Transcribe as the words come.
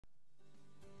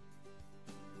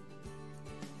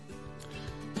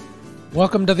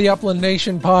Welcome to the Upland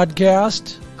Nation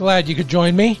podcast. Glad you could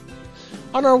join me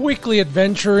on our weekly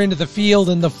adventure into the field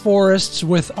and the forests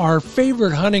with our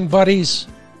favorite hunting buddies,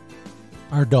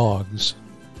 our dogs.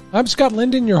 I'm Scott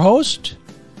Linden, your host.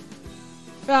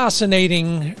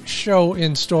 Fascinating show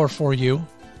in store for you.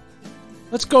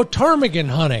 Let's go ptarmigan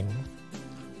hunting.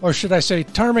 Or should I say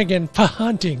ptarmigan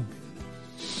hunting?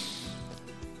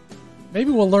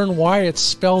 Maybe we'll learn why it's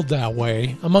spelled that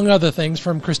way, among other things,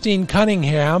 from Christine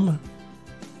Cunningham.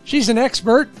 She's an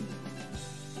expert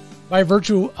by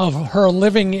virtue of her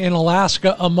living in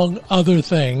Alaska, among other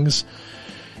things.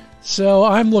 So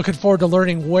I'm looking forward to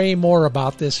learning way more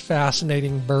about this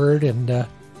fascinating bird and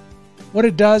what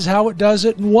it does, how it does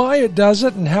it, and why it does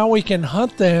it, and how we can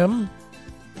hunt them.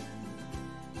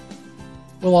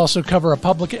 We'll also cover a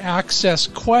public access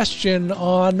question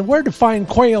on where to find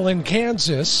quail in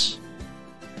Kansas.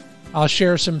 I'll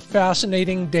share some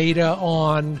fascinating data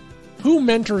on who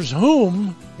mentors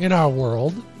whom in our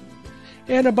world,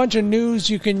 and a bunch of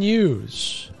news you can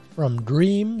use, from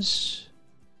dreams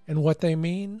and what they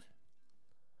mean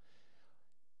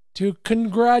to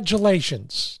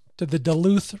congratulations to the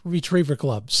Duluth Retriever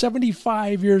Club.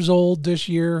 75 years old this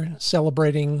year,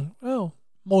 celebrating,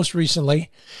 most recently.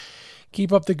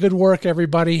 Keep up the good work,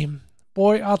 everybody.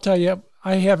 Boy, I'll tell you,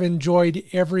 I have enjoyed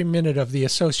every minute of the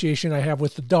association I have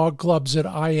with the dog clubs that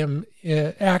I am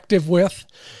active with.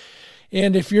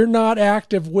 And if you're not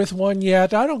active with one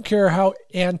yet, I don't care how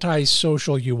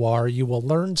antisocial you are, you will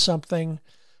learn something,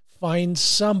 find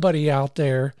somebody out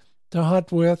there to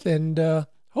hunt with, and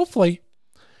hopefully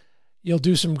you'll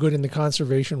do some good in the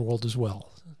conservation world as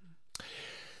well.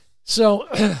 So,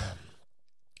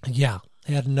 yeah,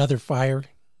 had another fire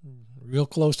real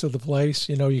close to the place.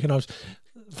 You know, you can always,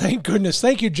 thank goodness.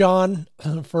 Thank you, John,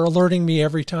 for alerting me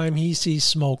every time he sees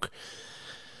smoke.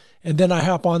 And then I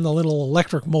hop on the little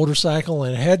electric motorcycle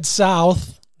and head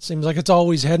south. Seems like it's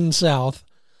always heading south.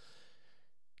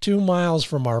 2 miles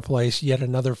from our place, yet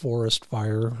another forest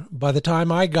fire. By the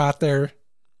time I got there,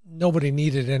 nobody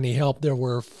needed any help. There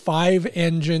were 5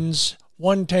 engines,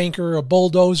 1 tanker, a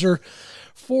bulldozer,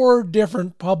 4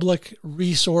 different public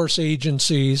resource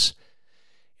agencies,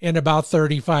 and about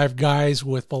 35 guys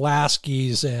with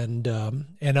Alaskans and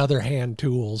other hand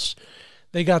tools.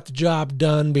 They got the job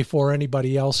done before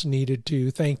anybody else needed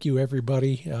to. Thank you,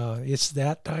 everybody. It's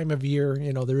that time of year.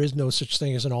 You know, there is no such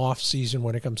thing as an off season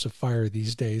when it comes to fire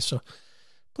these days. So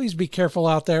please be careful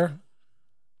out there.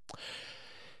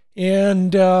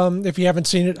 And if you haven't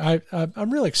seen it,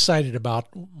 I'm really excited about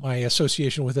my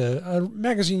association with a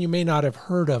magazine you may not have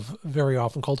heard of very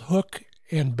often called Hook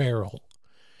and Barrel.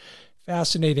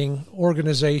 Fascinating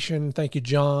organization. Thank you,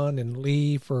 John and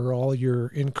Lee, for all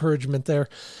your encouragement there.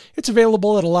 It's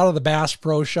available at a lot of the Bass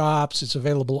Pro Shops. It's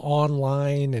available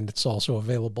online, and it's also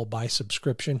available by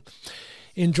subscription.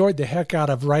 Enjoyed the heck out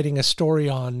of writing a story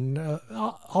on,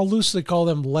 I'll loosely call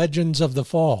them Legends of the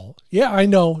Fall. Yeah, I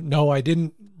know. No, I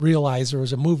didn't realize there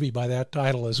was a movie by that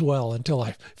title as well until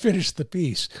I finished the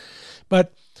piece.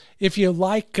 But if you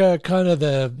like kind of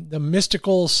the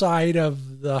mystical side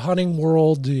of the hunting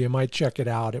world, you might check it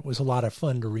out. It was a lot of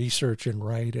fun to research and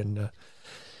write, and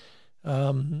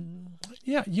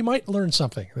yeah, you might learn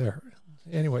something there.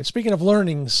 Anyway, speaking of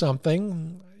learning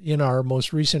something, in our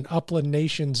most recent Upland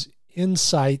Nations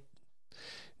Insight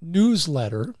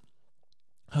newsletter,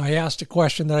 I asked a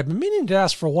question that I've been meaning to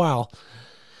ask for a while.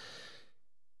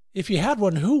 If you had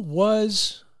one, who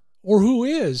was or who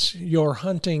is your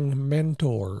hunting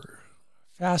mentor?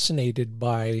 Fascinated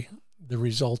by the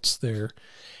results there.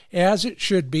 As it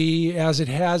should be, as it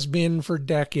has been for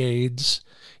decades.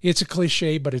 It's a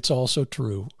cliche, but it's also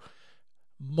true.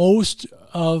 Most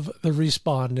of the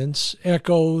respondents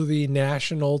echo the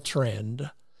national trend.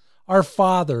 Our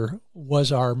father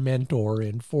was our mentor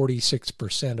in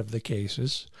 46% of the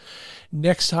cases.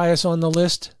 Next highest on the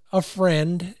list, a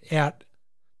friend at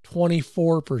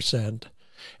 24%.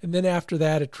 And then after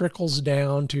that, it trickles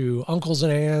down to uncles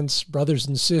and aunts, brothers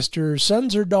and sisters,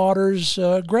 sons or daughters,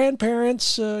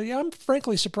 grandparents. I'm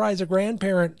frankly surprised the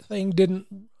grandparent thing didn't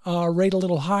rate a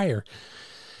little higher.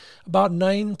 About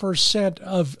 9%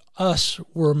 of us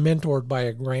were mentored by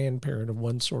a grandparent of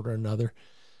one sort or another.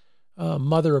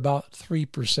 Mother, about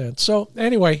 3%. So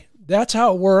anyway, that's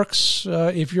how it works.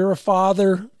 If you're a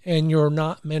father and you're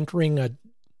not mentoring a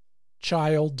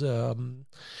child,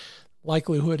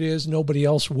 likelihood is nobody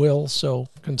else will, so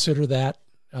consider that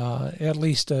at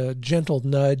least a gentle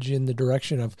nudge in the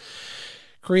direction of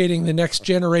creating the next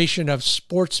generation of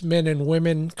sportsmen and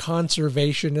women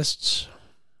conservationists.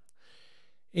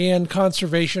 And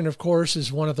conservation, of course,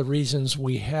 is one of the reasons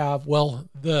we have, well,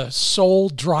 the sole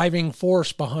driving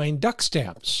force behind duck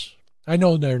stamps. I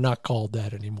know they're not called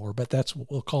that anymore, but that's what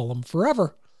we'll call them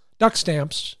forever. Duck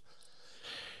stamps.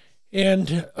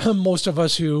 And most of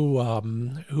us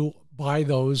who buy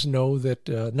those know that,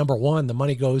 number one, the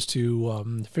money goes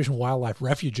to Fish and Wildlife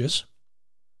Refuges.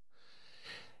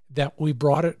 That we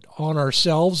brought it on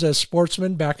ourselves as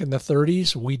sportsmen back in the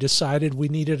 30s. We decided we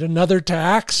needed another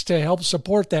tax to help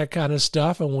support that kind of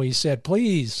stuff. And we said,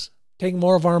 please take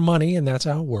more of our money. And that's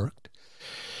how it worked.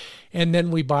 And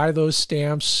then we buy those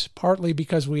stamps partly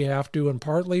because we have to and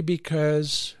partly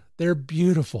because they're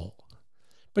beautiful.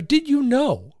 But did you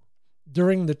know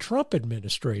during the Trump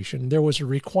administration, there was a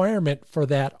requirement for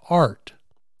that art?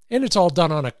 And it's all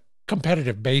done on a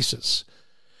competitive basis.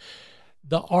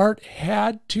 The art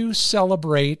had to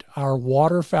celebrate our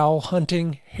waterfowl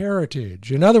hunting heritage.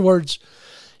 In other words,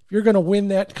 if you're going to win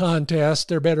that contest,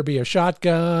 there better be a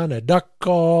shotgun, a duck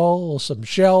call, some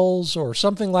shells, or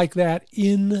something like that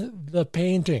in the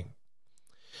painting.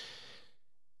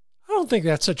 I don't think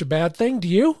that's such a bad thing, do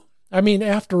you? I mean,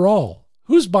 after all,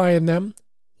 who's buying them?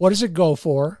 What does it go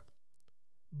for?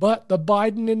 But the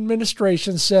Biden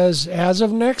administration says, as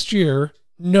of next year,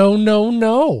 no, no,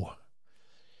 no.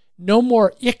 No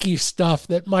more icky stuff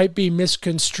that might be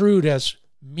misconstrued as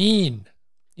mean,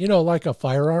 like a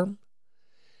firearm.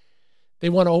 They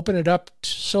want to open it up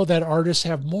so that artists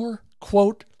have more,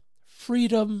 quote,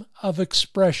 freedom of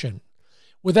expression,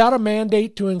 without a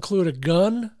mandate to include a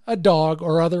gun, a dog,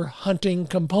 or other hunting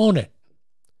component.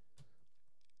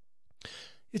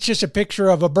 It's just a picture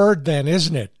of a bird then,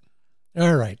 isn't it?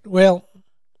 All right. Well,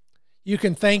 you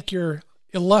can thank your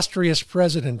illustrious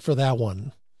president for that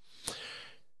one.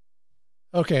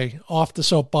 Okay, off the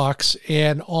soapbox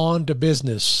and on to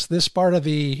business. This part of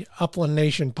the Upland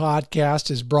Nation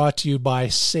podcast is brought to you by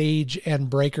Sage and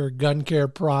Breaker Gun Care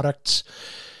Products.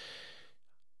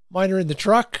 Mine are in the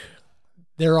truck.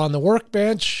 They're on the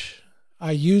workbench.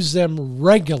 I use them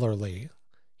regularly.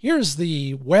 Here's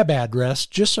the web address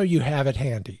just so you have it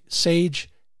handy.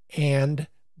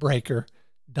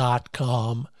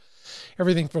 sageandbreaker.com.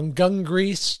 Everything from gun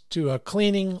grease to a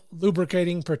cleaning,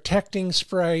 lubricating, protecting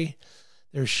spray.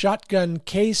 There's shotgun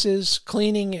cases,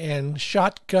 cleaning, and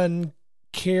shotgun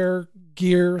care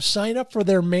gear. Sign up for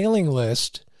their mailing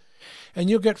list, and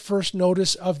you'll get first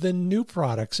notice of the new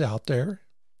products out there.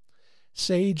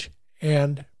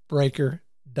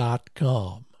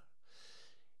 sageandbreaker.com.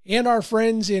 And our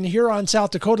friends in Huron,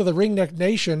 South Dakota, the Ringneck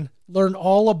Nation, learn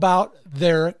all about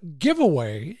their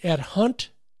giveaway at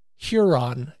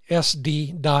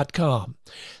hunthuronsd.com.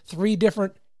 3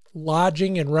 different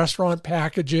lodging and restaurant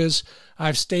packages.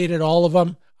 I've stayed at all of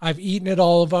them. I've eaten at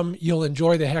all of them. You'll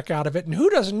enjoy the heck out of it. And who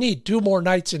doesn't need 2 more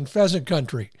nights in pheasant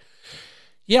country?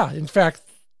 Yeah, in fact,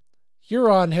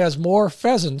 Huron has more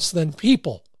pheasants than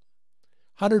people.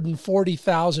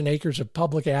 140,000 acres of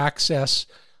public access.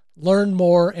 Learn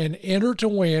more and enter to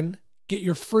win. Get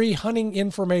your free hunting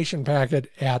information packet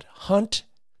at hunthuronsd.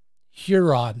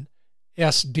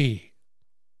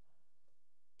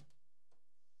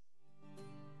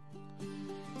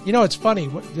 It's funny.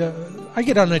 I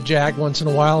get on a jag once in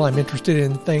a while. I'm interested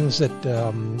in things that,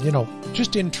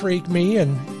 just intrigue me,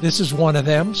 and this is one of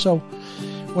them. So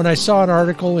when I saw an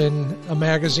article in a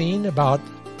magazine about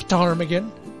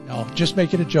ptarmigan, no, just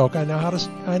making a joke. I know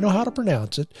how to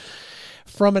pronounce it.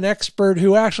 From an expert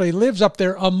who actually lives up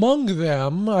there among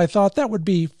them, I thought that would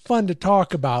be fun to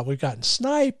talk about. We've got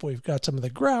snipe, we've got some of the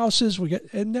grouses,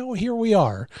 and now here we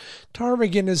are.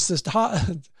 Ptarmigan is this let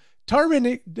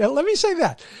me say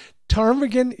that.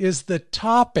 Ptarmigan is the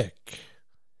topic,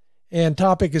 and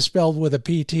topic is spelled with a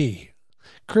PT.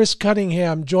 Chris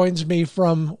Cunningham joins me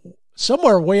from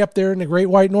somewhere way up there in the Great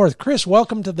White North. Chris,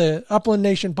 welcome to the Upland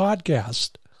Nation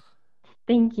podcast.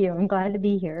 Thank you. I'm glad to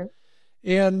be here.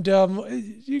 And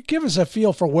you give us a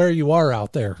feel for where you are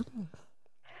out there.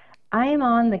 I am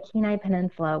on the Kenai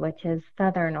Peninsula, which is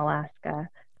southern Alaska,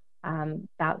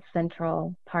 about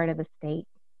central part of the state.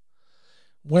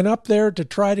 Went up there to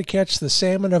try to catch the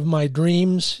salmon of my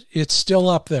dreams. It's still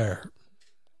up there.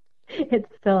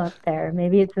 It's still up there.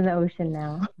 Maybe it's in the ocean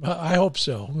now. I hope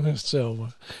so. So,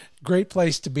 great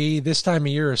place to be this time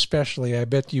of year, especially. I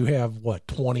bet you have,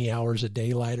 20 hours of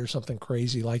daylight or something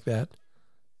crazy like that?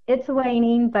 It's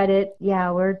waning, but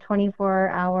we're 24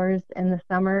 hours in the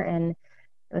summer, and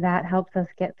that helps us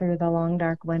get through the long,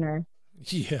 dark winter.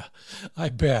 Yeah, I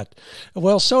bet.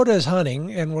 Well, so does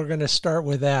hunting, and we're going to start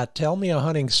with that. Tell me a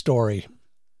hunting story.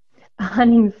 A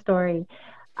hunting story.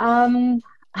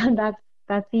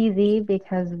 That's easy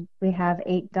because we have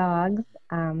 8 dogs.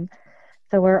 So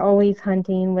we're always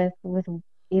hunting with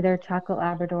either chocolate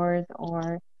Labradors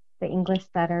or the English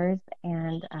setters.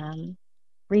 And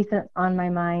recent on my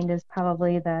mind is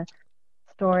probably the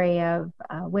story of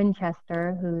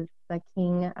Winchester, who's the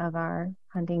king of our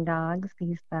hunting dogs.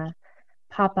 He's the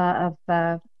papa of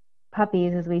the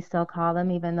puppies, as we still call them,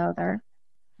 even though they're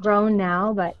grown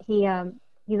now. But he's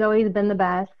always been the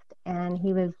best, and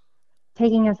he was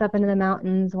taking us up into the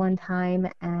mountains one time,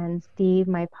 and Steve,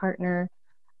 my partner,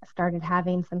 started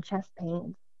having some chest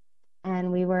pains,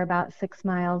 and we were about 6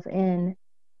 miles in,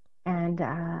 and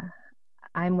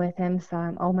I'm with him, so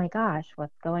I'm, oh my gosh,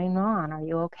 what's going on? Are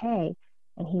you okay?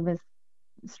 And he was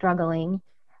struggling.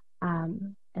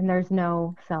 And there's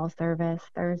no cell service.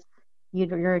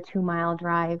 You're a 2 mile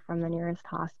drive from the nearest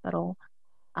hospital.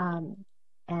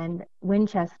 And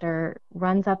Winchester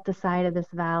runs up the side of this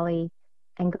valley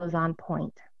and goes on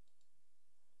point.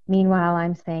 Meanwhile,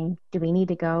 I'm saying, do we need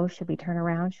to go? Should we turn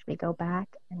around? Should we go back?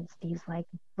 And Steve's like,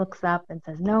 looks up and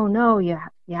says, no, you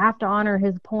have to honor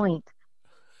his point.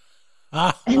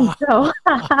 And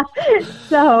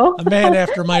so a man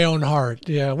after my own heart.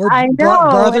 Yeah, we're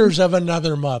brothers of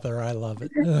another mother. I love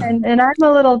it. And I'm a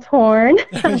little torn.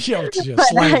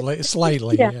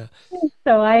 Slightly. Yeah.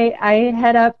 So I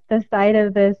head up the side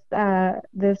of this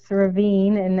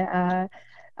ravine, and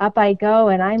up I go,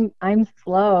 and I'm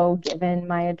slow given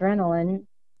my adrenaline.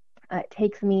 It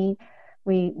takes me.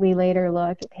 We later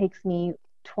look. It takes me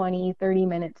 20-30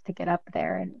 minutes to get up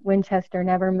there, and Winchester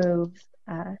never moves.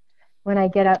 When I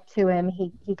get up to him,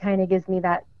 he kind of gives me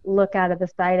that look out of the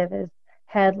side of his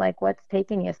head, like, what's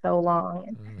taking you so long?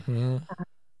 And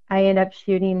I end up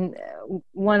shooting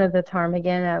one of the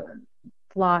ptarmigan. A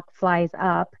flock flies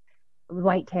up,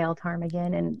 whitetail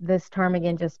ptarmigan, and this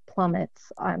ptarmigan just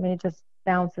plummets. I mean, it just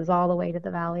bounces all the way to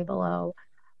the valley below.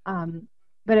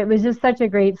 But it was just such a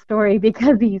great story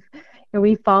because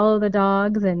we follow the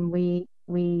dogs, and we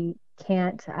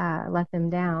can't let them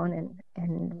down,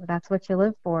 and that's what you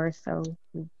live for. So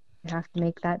you have to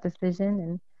make that decision,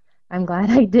 and I'm glad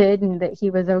I did, and that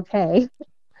he was okay.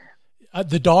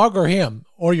 The dog or him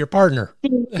or your partner?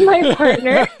 My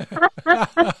partner.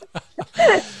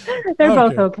 They're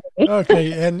both okay.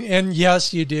 Okay, and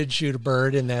yes, you did shoot a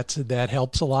bird, and that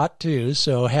helps a lot too.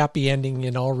 So happy ending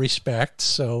in all respects.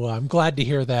 So I'm glad to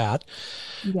hear that.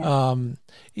 Yeah.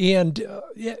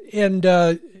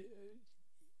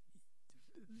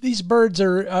 These birds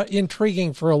are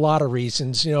intriguing for a lot of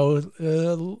reasons.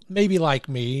 Maybe like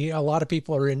me, a lot of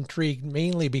people are intrigued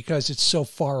mainly because it's so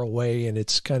far away and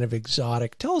it's kind of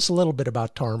exotic. Tell us a little bit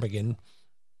about ptarmigan.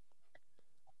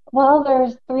 Well,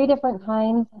 there's 3 different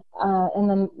kinds in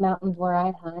the mountains where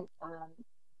I hunt.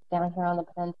 Down here on the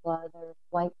peninsula, there's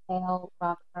whitetail,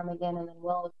 rock ptarmigan, and then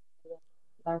willow ptarmigan,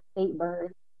 our state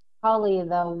bird. Probably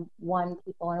the one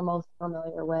people are most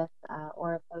familiar with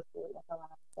or associated with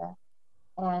Alaska.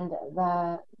 And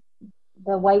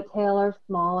the whitetail are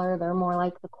smaller. They're more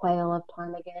like the quail of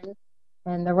ptarmigan.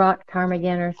 And the rock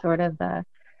ptarmigan are sort of the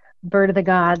bird of the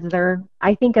gods.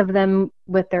 I think of them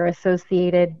with their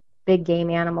associated big game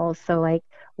animals. So like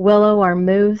willow are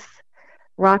moose,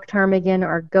 rock ptarmigan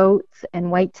are goats,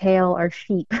 and whitetail are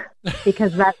sheep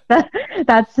because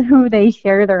that's who they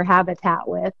share their habitat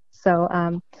with.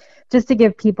 So just to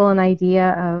give people an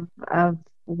idea of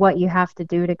what you have to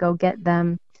do to go get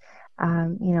them.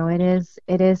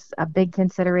 It is a big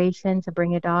consideration to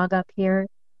bring a dog up here.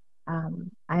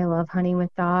 I love hunting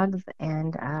with dogs,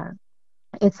 and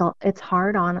it's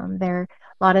hard on them. A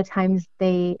lot of times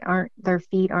their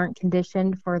feet aren't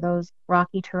conditioned for those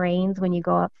rocky terrains when you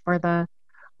go up for the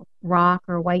rock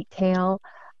or whitetail,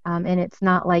 and it's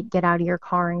not like get out of your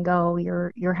car and go.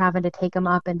 You're having to take them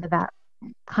up into that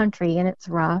country, and it's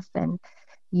rough, and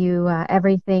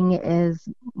everything is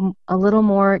a little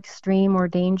more extreme or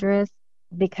dangerous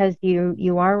because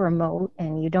you are remote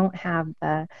and you don't have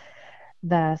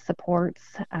the supports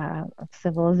of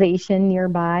civilization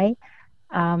nearby.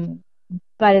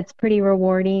 But it's pretty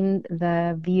rewarding.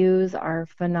 The views are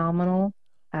phenomenal.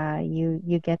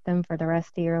 You get them for the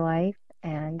rest of your life,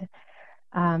 and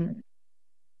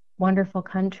wonderful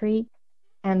country.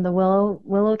 And the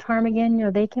willow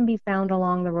ptarmigan, they can be found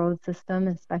along the road system,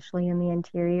 especially in the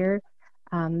interior.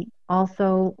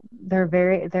 Also,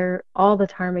 all the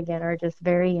ptarmigan are just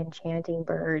very enchanting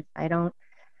birds.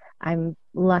 I'm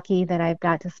lucky that I've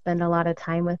got to spend a lot of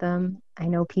time with them. I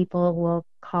know people will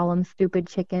call them stupid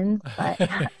chickens, but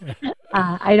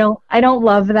I don't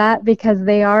love that because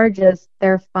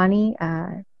they're funny.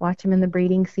 Watch them in the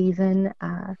breeding season.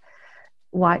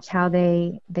 Watch how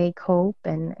they cope,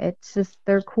 and it's just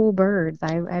they're cool birds.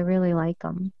 I really like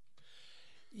them.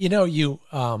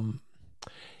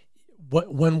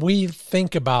 When we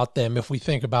think about them, if we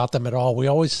think about them at all, we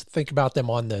always think about them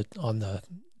on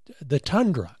the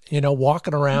tundra,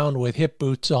 walking around with hip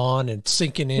boots on and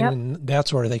sinking in and that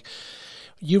sort of thing.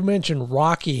 you mentioned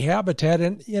rocky habitat,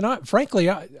 and frankly,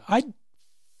 I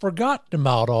forgotten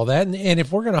about all that. And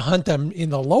if we're going to hunt them in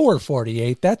the lower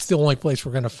 48, that's the only place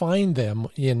we're going to find them,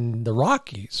 in the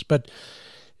Rockies. But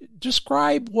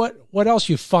describe what else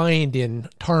you find in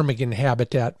ptarmigan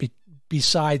habitat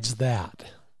besides that.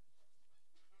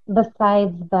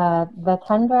 Besides the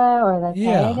tundra or the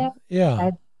Yeah, taiga?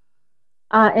 yeah.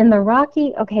 In the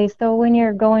Rocky, okay, so when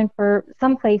you're going for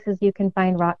some places, you can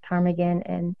find rock ptarmigan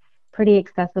in pretty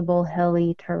accessible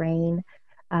hilly terrain.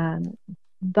 Um,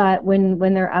 but when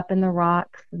they're up in the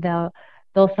rocks, they'll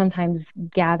sometimes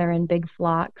gather in big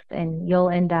flocks, and you'll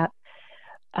end up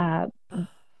uh,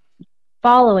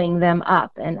 following them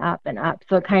up and up and up.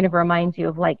 So it kind of reminds you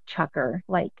of like chucker,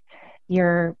 like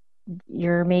you're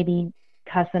you're maybe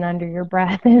cussing under your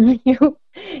breath and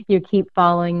you keep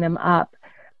following them up.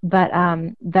 But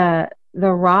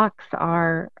the rocks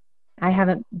are, I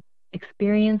haven't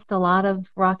experienced a lot of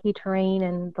rocky terrain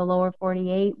in the lower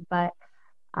 48, but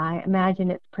I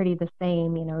imagine it's pretty the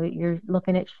same. You know, you're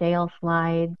looking at shale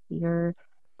slides, you're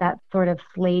that sort of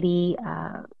slaty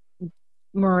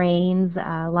moraines.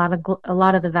 A lot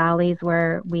of the valleys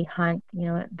where we hunt, you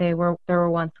know, there were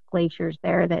once glaciers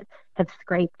there that have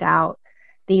scraped out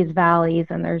these valleys,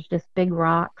 and there's just big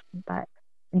rocks. But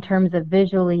in terms of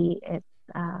visually, it's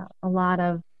a lot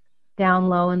of down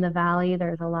low in the valley.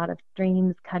 There's a lot of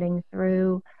streams cutting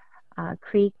through,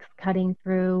 creeks cutting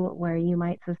through where you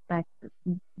might suspect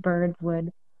birds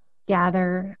would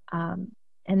gather. And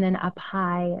then up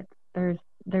high, there's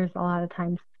a lot of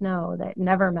times snow that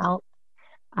never melts,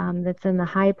 that's in the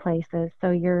high places.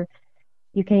 So you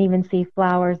can even see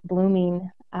flowers blooming,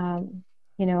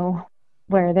 you know,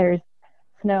 where there's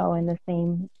snow in the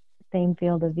same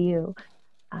field of view.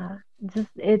 Just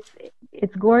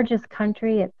it's gorgeous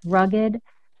country. It's rugged.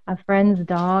 A friend's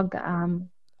dog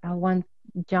once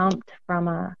jumped from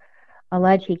a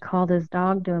ledge. He called his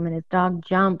dog to him, and his dog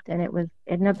jumped, and it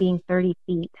ended up being 30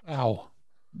 feet. Ow.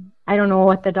 I don't know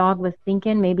what the dog was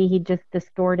thinking. Maybe he just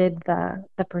distorted the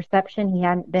perception. He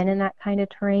hadn't been in that kind of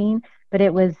terrain, but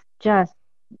it was just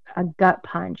a gut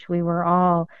punch. We were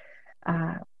all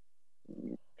uh,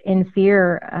 in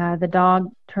fear. The dog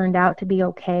turned out to be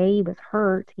okay. He was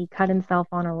hurt. He cut himself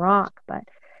on a rock, but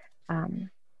um,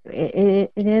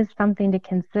 it is something to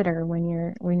consider when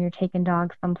you're taking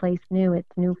dogs someplace new.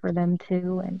 It's new for them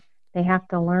too, and they have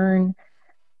to learn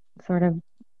sort of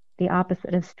the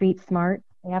opposite of street smart.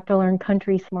 They have to learn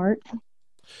country smart.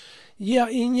 Yeah,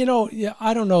 and yeah,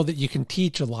 I don't know that you can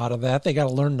teach a lot of that. They got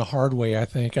to learn the hard way, I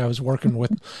think. I was working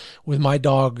with my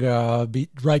dog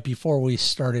right before we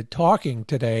started talking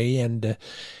today, and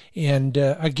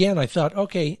again, I thought,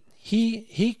 okay,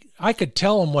 I could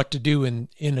tell him what to do in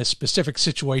a specific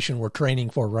situation we're training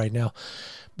for right now.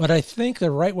 But I think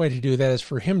the right way to do that is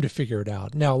for him to figure it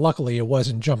out. Now, luckily, it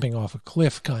wasn't jumping off a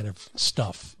cliff kind of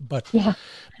stuff. But Yeah.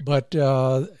 but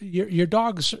your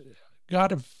dog's got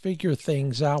to figure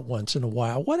things out once in a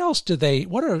while. What else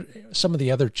what are some of the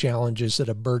other challenges that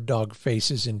a bird dog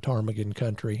faces in ptarmigan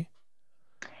country?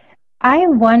 I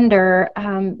wonder,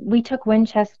 we took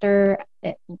Winchester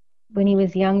when he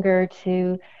was younger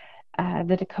to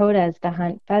the Dakotas to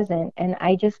hunt pheasant. And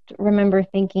I just remember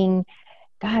thinking,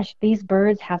 gosh, these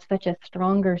birds have such a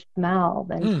stronger smell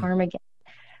than ptarmigan.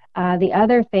 The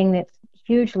other thing that's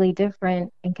hugely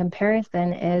different in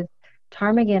comparison is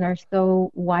ptarmigan are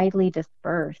so widely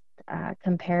dispersed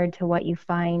compared to what you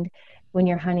find when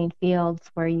you're hunting fields,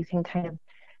 where you can kind of,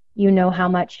 how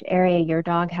much area your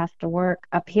dog has to work.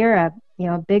 Up here,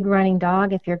 a big running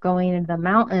dog, if you're going into the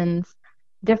mountains,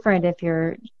 different if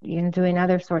you're doing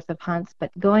other sorts of hunts,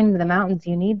 but going to the mountains,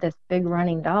 you need this big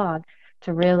running dog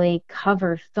to really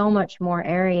cover so much more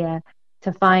area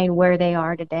to find where they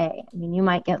are today. I mean, you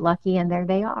might get lucky and there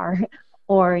they are,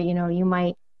 or you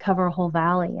might cover a whole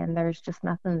valley and there's just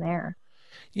nothing there.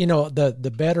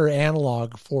 The better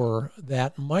analog for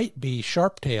that might be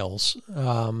sharptails,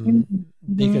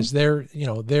 because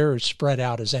they're spread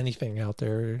out as anything out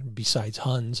there besides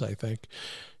Huns, I think.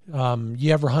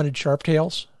 You ever hunted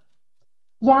sharptails?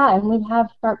 Yeah, and we have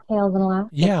sharptails in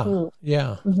Alaska too.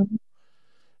 Yeah.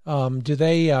 Mm-hmm. Do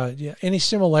they any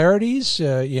similarities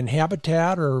in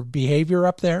habitat or behavior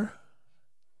up there?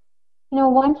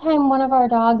 One time one of our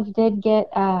dogs did get,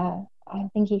 I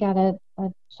think he got a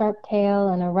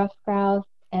sharptail and a ruffed grouse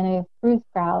and a spruce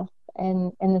grouse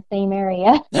in the same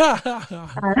area.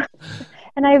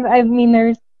 And I mean,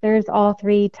 there's all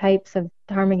three types of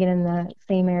ptarmigan in the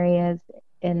same areas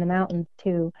in the mountains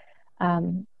too.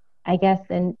 I guess,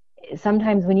 and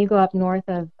sometimes when you go up north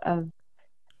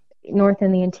north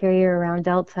in the interior around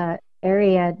Delta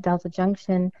area, Delta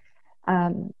Junction,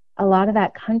 a lot of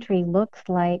that country looks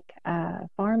like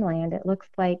farmland. It looks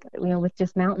like, with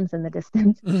just mountains in the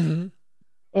distance. Mm-hmm.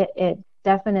 It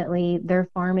definitely, they're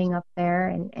farming up there,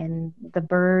 and the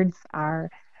birds are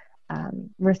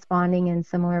responding in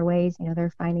similar ways.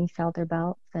 They're finding shelter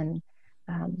belts, and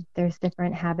there's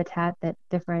different habitat that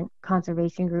different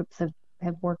conservation groups have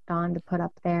worked on to put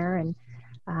up there. And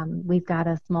we've got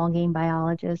a small game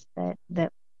biologist that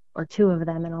or two of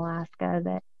them in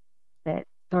Alaska that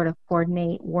sort of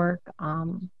coordinate work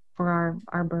for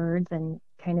our birds and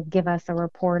kind of give us a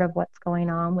report of what's going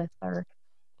on with our,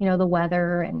 the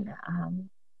weather and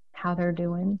how they're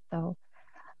doing. So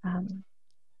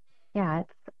yeah,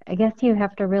 I guess you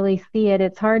have to really see it.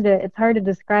 It's hard to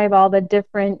describe all the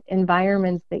different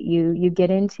environments that you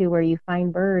get into where you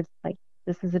find birds. Like,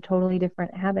 this is a totally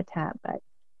different habitat, but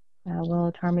willow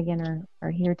ptarmigan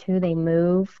are here too. They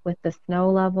move with the snow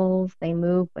levels. They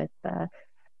move with the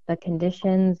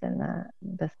conditions and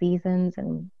the seasons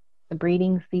and the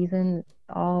breeding season. It's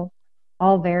all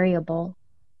variable.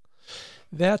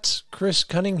 That's Chris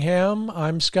Cunningham.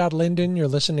 I'm Scott Linden. You're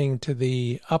listening to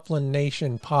the Upland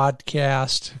Nation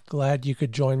podcast. Glad you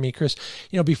could join me, Chris.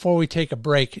 Before we take a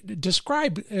break,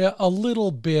 describe a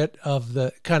little bit of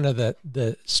the kind of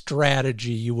the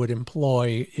strategy you would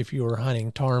employ if you were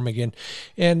hunting ptarmigan.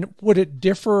 And would it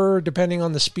differ depending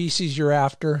on the species you're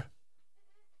after?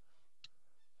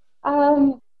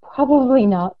 Probably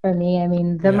not for me. I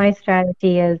mean, my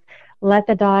strategy is let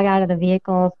the dog out of the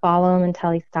vehicle, follow him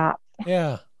until he stops.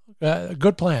 Yeah,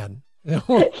 good plan.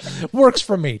 Works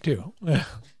for me too.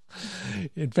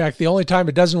 In fact, the only time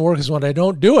it doesn't work is when I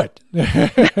don't do it.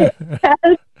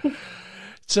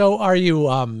 So are you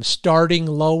starting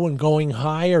low and going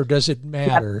high, or does it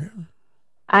matter?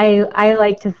 Yep. I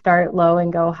like to start low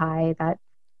and go high. That's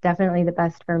definitely the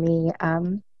best for me.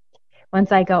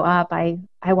 Once I go up, I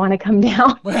want to come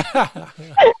down.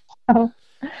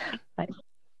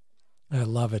 I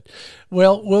love it.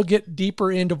 Well, we'll get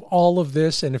deeper into all of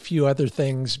this and a few other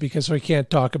things because we can't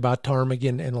talk about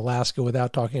ptarmigan in Alaska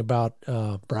without talking about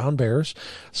brown bears.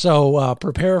 So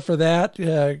prepare for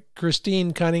that.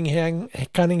 Christine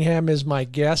Cunningham is my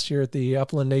guest here at the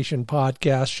Upland Nation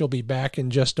podcast. She'll be back in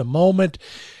just a moment.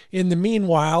 In the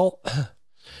meanwhile,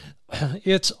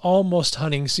 it's almost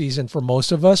hunting season for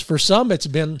most of us. For some, it's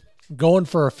been going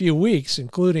for a few weeks,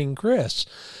 including Chris.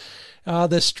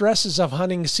 The stresses of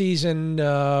hunting season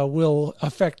will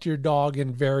affect your dog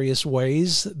in various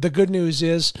ways. The good news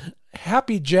is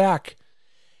Happy Jack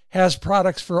has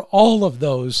products for all of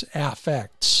those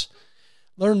affects.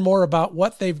 Learn more about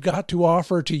what they've got to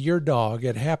offer to your dog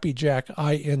at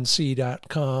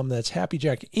happyjackinc.com. That's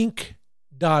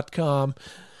happyjackinc.com.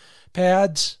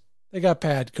 Pads, they got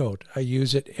Pad Coat. I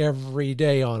use it every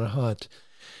day on a hunt.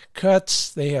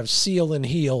 Cuts, they have Seal and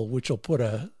Heal, which will put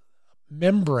a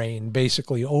membrane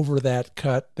basically over that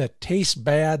cut that tastes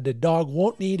bad. The dog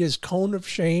won't need his cone of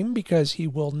shame because he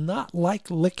will not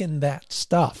like licking that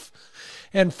stuff.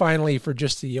 And finally, for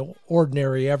just the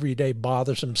ordinary, everyday,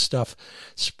 bothersome stuff,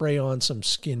 spray on some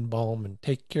skin balm and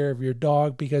take care of your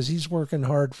dog because he's working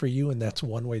hard for you, and that's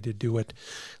one way to do it.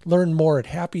 Learn more at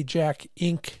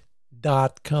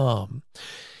happyjackinc.com.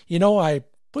 I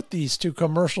put these two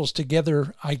commercials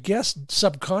together, I guess,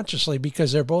 subconsciously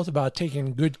because they're both about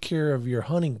taking good care of your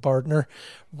hunting partner.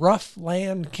 Rough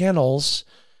Land Kennels,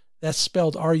 that's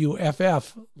spelled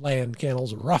R-U-F-F, Land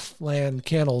Kennels,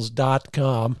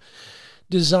 roughlandkennels.com.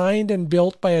 Designed and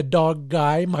built by a dog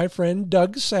guy, my friend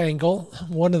Doug Sangle.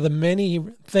 One of the many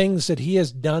things that he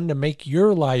has done to make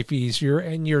your life easier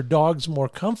and your dogs more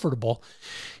comfortable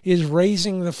is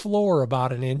raising the floor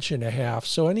about 1.5 inches.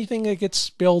 So anything that gets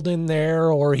spilled in there,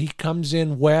 or he comes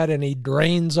in wet and he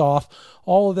drains off,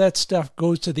 all of that stuff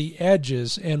goes to the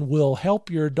edges and will help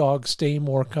your dog stay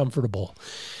more comfortable.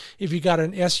 If you got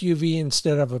an SUV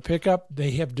instead of a pickup, they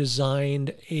have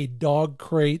designed a dog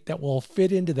crate that will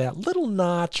fit into that little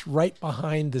notch right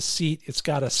behind the seat. It's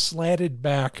got a slanted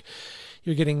back.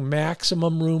 You're getting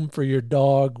maximum room for your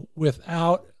dog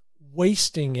without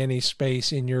wasting any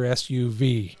space in your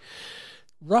SUV.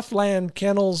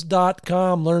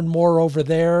 Roughlandkennels.com. Learn more over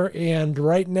there. And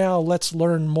right now, let's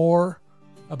learn more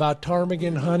about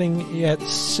ptarmigan hunting at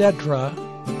Cedra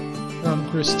from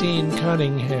Christine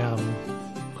Cunningham.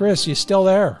 Chris, you still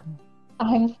there?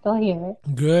 I'm still here.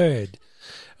 Good.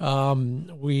 I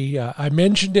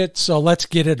mentioned it, so let's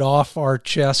get it off our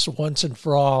chests once and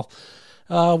for all.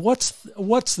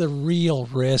 What's the real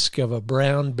risk of a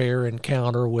brown bear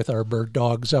encounter with our bird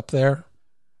dogs up there?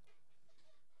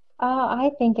 I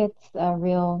think it's a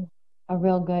real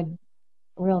good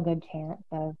chance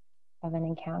of an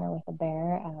encounter with a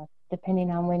bear,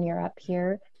 depending on when you're up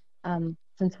here.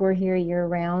 since we're here year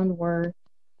round, we're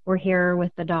here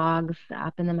with the dogs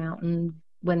up in the mountains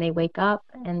when they wake up,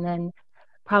 and then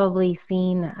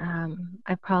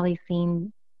I've probably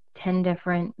seen 10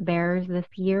 different bears this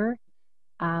year.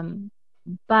 Um,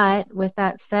 but with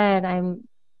that said, I'm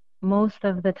most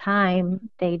of the time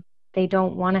they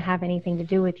don't want to have anything to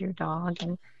do with your dog,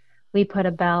 and we put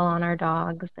a bell on our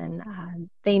dogs, and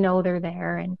they know they're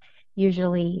there and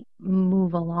usually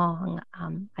move along.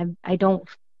 I'm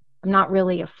not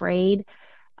really afraid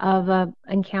of a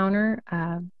encounter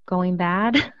going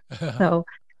bad. So,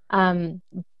 um,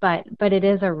 but it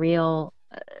is a real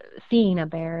seeing a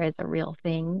bear is a real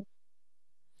thing.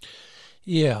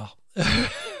 Yeah.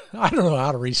 I don't know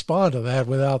how to respond to that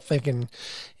without thinking,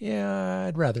 yeah,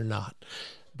 I'd rather not.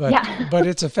 But Yeah. but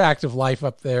it's a fact of life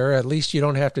up there. At least you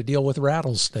don't have to deal with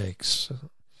rattlesnakes.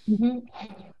 Mhm.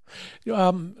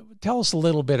 Tell us a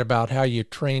little bit about how you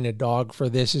train a dog for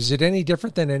this. Is it any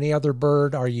different than any other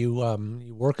bird? Are you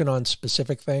working on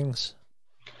specific things?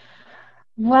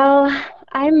 Well,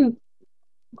 I'm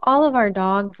all of our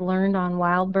dogs learned on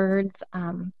wild birds.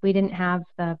 We didn't have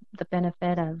the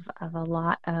benefit of a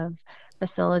lot of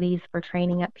facilities for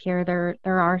training up here. There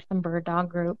are some bird dog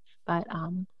groups, but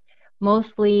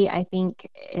mostly I think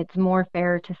it's more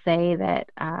fair to say that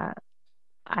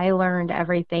I learned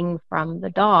everything from the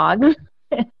dogs.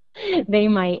 They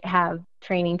might have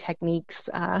training techniques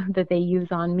that they use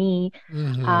on me,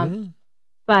 um, Mm-hmm.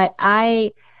 but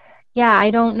yeah,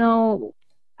 I don't know.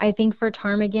 I think for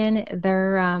ptarmigan,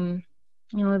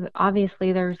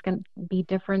 obviously there's going to be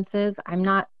differences. I'm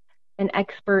not an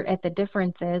expert at the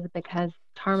differences because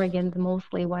ptarmigan's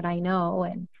mostly what I know,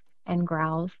 and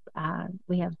grouse.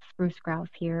 We have spruce grouse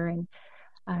here and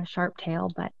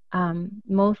sharp-tail, but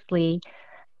mostly,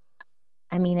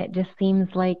 I mean, it just seems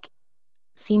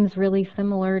really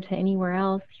similar to anywhere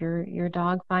else. Your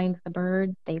dog finds the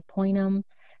bird, they point them.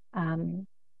 Um,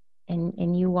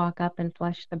 and you walk up and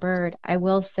flush the bird. I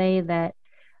will say that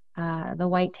the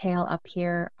whitetail up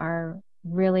here are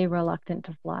really reluctant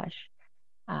to flush.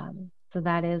 So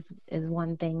that is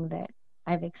one thing that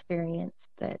I've experienced,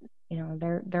 that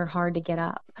they're hard to get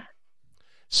up.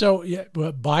 So, yeah,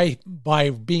 but by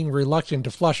being reluctant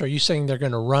to flush, are you saying they're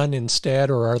going to run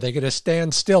instead, or are they going to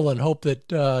stand still and hope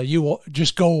that you will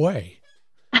just go away?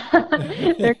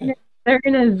 they're gonna, they're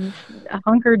gonna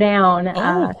hunker down.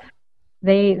 Oh,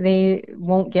 They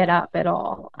won't get up at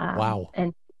all, wow.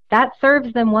 and that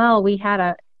serves them well. We had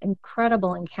a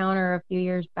incredible encounter a few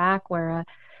years back where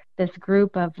this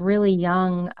group of really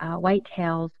young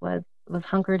whitetails was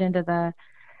hunkered into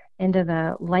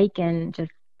the lichen,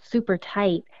 just super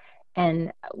tight,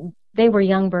 and they were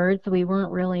young birds, so we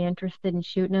weren't really interested in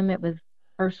shooting them. It was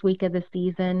first week of the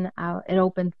season. It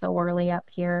opened so early up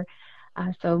here,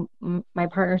 so my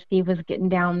partner Steve was getting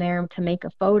down there to make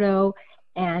a photo,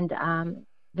 and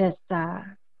this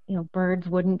birds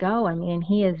wouldn't go. I mean,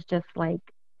 he is just like,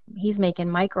 he's making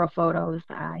micro photos.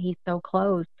 He's so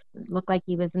close. It looked like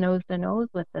he was nose to nose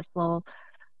with this little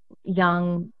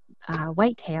young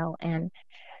whitetail. And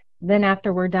then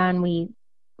after we're done,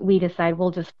 we decide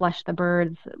we'll just flush the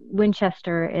birds.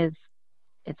 Winchester is,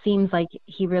 it seems like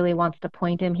he really wants to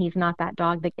point him. He's not that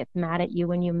dog that gets mad at you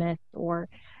when you miss or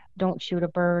don't shoot a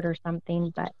bird or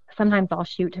something. But sometimes I'll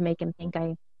shoot to make him think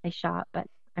I shot, but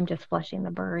I'm just flushing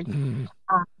the bird. Mm.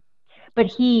 Uh, but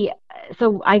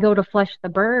so I go to flush the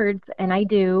birds, and I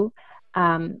do.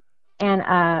 Um, and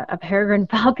a peregrine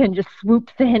falcon just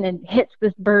swoops in and hits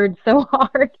this bird so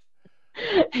hard.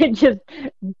 It just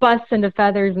busts into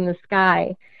feathers in the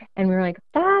sky. And we were like,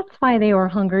 that's why they were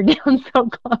hungered down so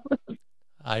close.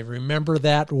 I remember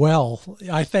that well.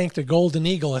 I thanked a golden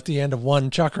eagle at the end of one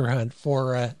chucker hunt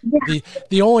for Yeah.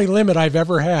 the only limit I've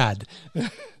ever had.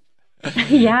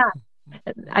 Yeah.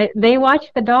 They watch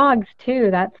the dogs too.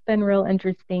 That's been real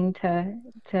interesting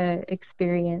to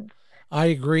experience. I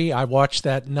agree. I watched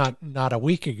that not a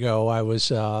week ago. I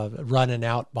was running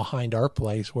out behind our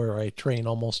place where I train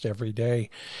almost every day,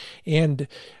 and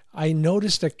I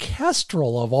noticed a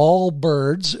kestrel of all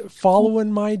birds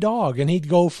following my dog, and he'd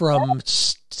go from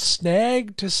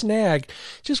snag to snag,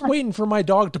 just waiting for my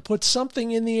dog to put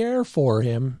something in the air for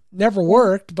him. Never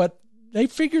worked, but they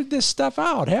figured this stuff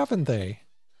out, haven't they?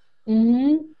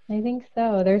 Hmm. I think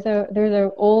so. There's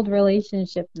a old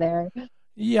relationship there.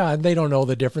 Yeah, and they don't know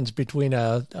the difference between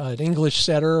an English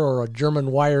setter or a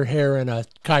German wire hair and a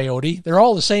coyote. They're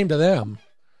all the same to them.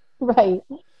 Right.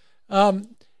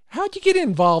 How'd you get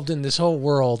involved in this whole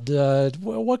world?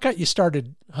 What got you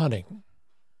started hunting?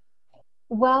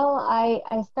 Well, I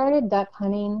started duck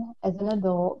hunting as an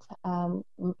adult.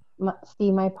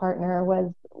 Steve, my partner,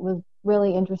 was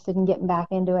really interested in getting back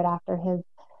into it after his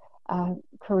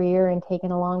career and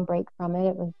taken a long break from it.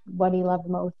 It was what he loved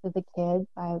most as a kid.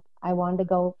 I wanted to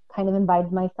go, kind of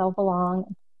invited myself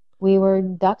along. We were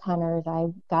duck hunters. I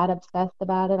got obsessed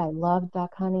about it. I loved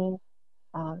duck hunting,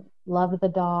 loved the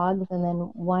dogs. And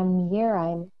then one year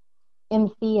I'm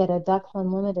MC at a Ducks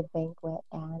Unlimited banquet,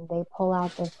 and they pull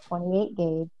out this 28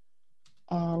 gauge,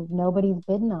 and nobody's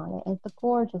bidding on it. It's a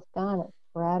gorgeous gun. It's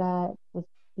Beretta. It's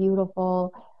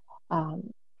beautiful.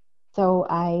 Um, so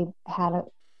I had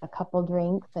a couple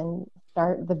drinks and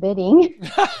start the bidding.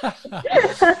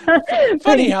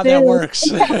 Funny how that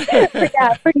works.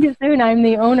 Yeah, pretty soon I'm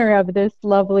the owner of this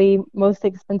lovely, most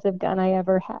expensive gun I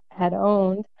ever had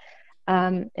owned.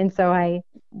 And so I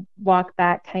walk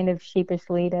back kind of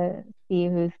sheepishly to see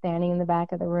who's standing in the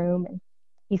back of the room. And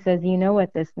he says, "You know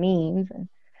what this means?" And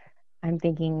I'm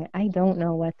thinking, I don't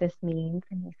know what this means.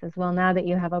 And he says, "Well, now that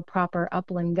you have a proper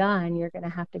upland gun, you're going to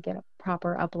have to get a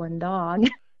proper upland dog."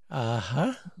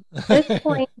 Uh-huh. At this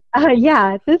point,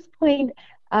 at this point,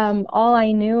 all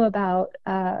I knew about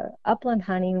upland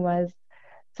hunting was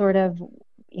sort of,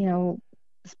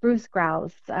 spruce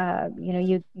grouse.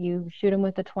 You shoot them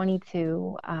with a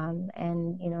 22,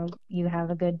 and you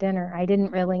have a good dinner. I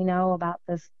didn't really know about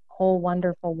this whole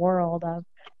wonderful world of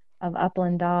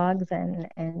upland dogs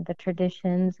and the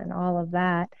traditions and all of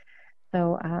that.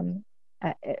 So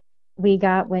we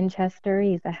got Winchester.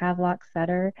 He's a Havelock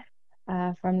setter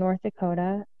from North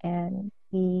Dakota, and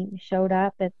he showed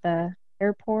up at the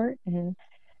airport, and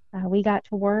we got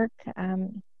to work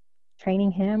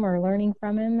training him or learning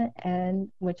from him,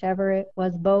 and whichever it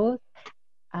was both.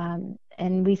 And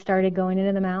we started going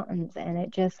into the mountains, and it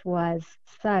just was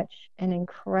such an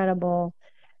incredible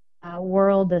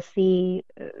world to see,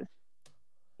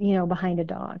 behind a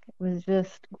dog. It was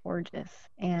just gorgeous.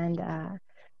 And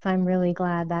so I'm really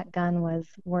glad that gun was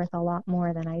worth a lot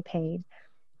more than I paid.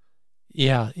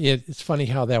 Yeah, it's funny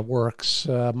how that works.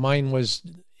 Mine was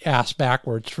ass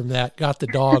backwards from that. Got the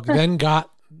dog, then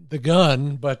got the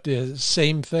gun, but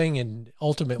same thing, and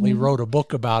ultimately wrote a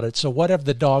book about it. So what have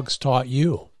the dogs taught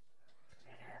you?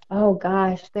 Oh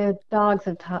gosh, the dogs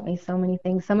have taught me so many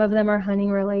things. Some of them are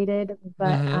hunting related,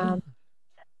 but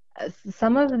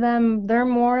some of them, they're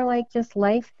more like just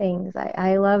life things.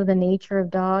 I love the nature of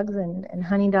dogs, and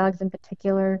hunting dogs in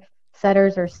particular.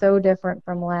 Setters are so different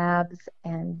from labs,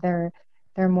 and they're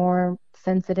more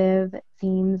sensitive, it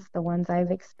seems, the ones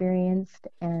I've experienced,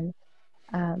 and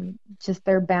just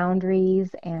their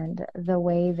boundaries and the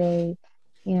way they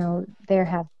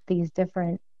have these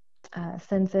different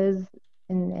senses,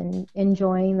 and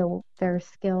enjoying their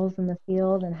skills in the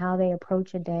field and how they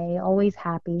approach a day, always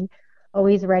happy,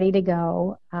 always ready to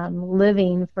go,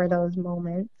 living for those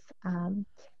moments. And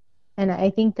I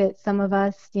think that some of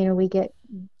us,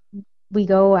 we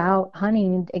go out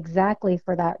hunting exactly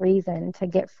for that reason, to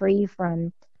get free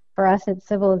from, for us it's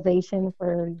civilization,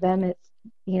 for them it's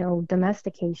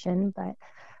domestication. But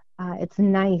it's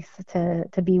nice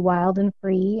to be wild and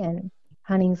free, and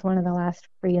hunting's one of the last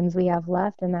freedoms we have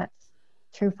left, and that's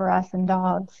true for us and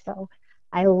dogs. So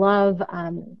I love,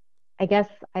 I guess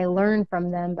I learn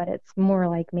from them, but it's more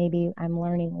like maybe I'm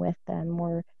learning with them.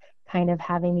 We're kind of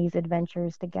having these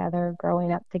adventures together,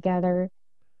 growing up together.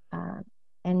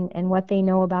 And what they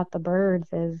know about the birds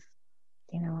is,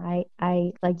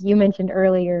 I like you mentioned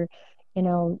earlier,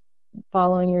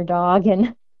 following your dog,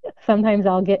 and sometimes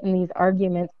I'll get in these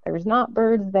arguments. There's not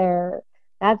birds there.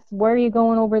 That's, where are you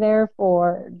going over there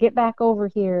for? Get back over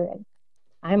here. And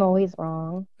I'm always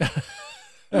wrong.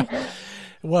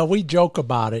 Well, we joke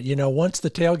about it. Once the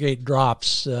tailgate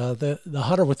drops, the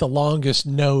hunter with the longest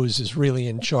nose is really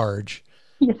in charge.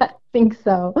 Yeah, I think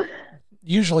so.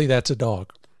 Usually that's a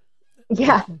dog.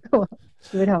 Yeah, you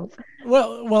would hope.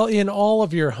 Well, in all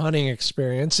of your hunting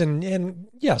experience, and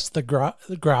yes, the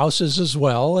grouses as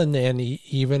well, and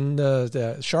even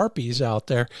the Sharpies out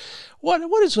there,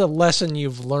 what is a lesson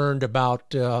you've learned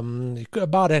about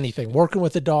anything, working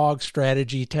with a dog,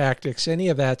 strategy, tactics, any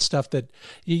of that stuff that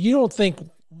you don't think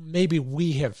maybe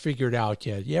we have figured out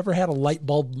yet? You ever had a light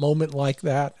bulb moment like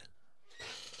that?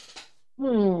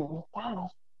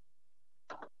 Gosh.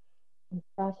 I'm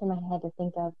scratching my head to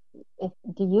think of,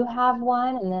 do you have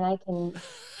one, and then I can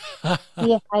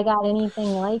see if I got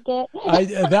anything like it.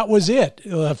 That was it.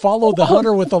 Follow the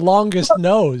hunter with the longest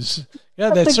nose. Yeah,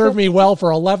 that served me well for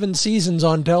 11 seasons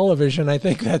on television. I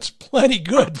think that's plenty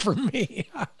good for me.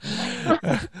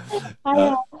 It's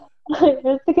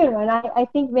a good one. I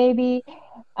think maybe,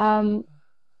 I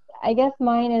guess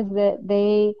mine is that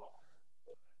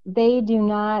they do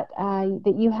not,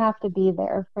 that you have to be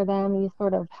there for them. You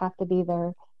sort of have to be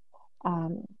their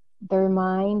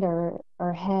mind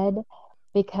or head,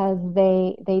 because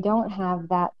they don't have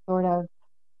that sort of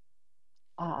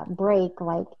break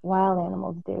like wild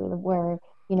animals do, where,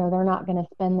 they're not going to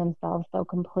spend themselves so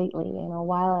completely.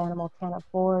 Wild animals can't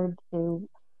afford to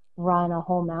run a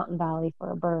whole mountain valley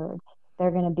for a bird.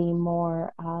 They're going to be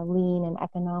more lean and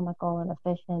economical and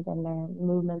efficient in their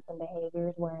movements and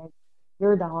behaviors, whereas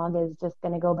your dog is just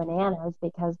going to go bananas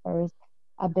because there's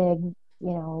a big,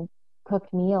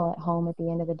 cooked meal at home at the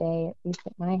end of the day, at least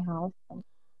at my house. And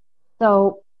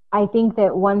so I think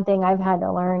that one thing I've had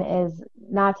to learn is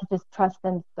not to just trust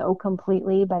them so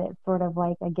completely, but it's sort of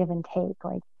like a give and take.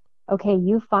 Like, okay,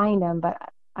 you find them, but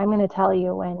I'm going to tell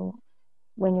you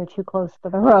when you're too close to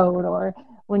the road, or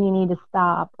when you need to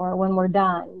stop, or when we're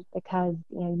done, because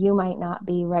you might not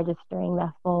be registering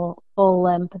the full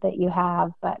limp that you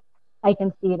have, but I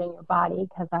can see it in your body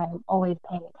because I'm always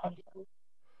paying attention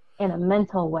in a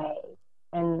mental way,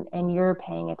 and you're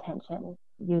paying attention,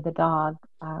 you the dog,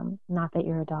 not that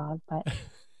you're a dog, but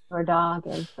your dog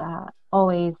is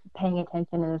always paying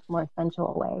attention in this more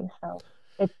sensual way. So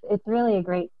it's really a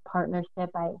great partnership.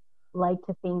 I like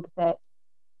to think that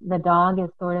the dog is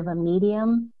sort of a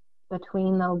medium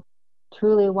between the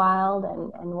truly wild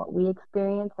and what we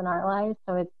experience in our lives.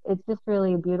 So it's just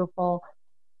really a beautiful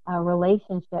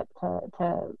relationship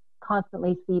to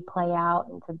constantly see play out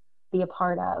and to be a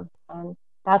part of. And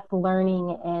that's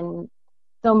learning in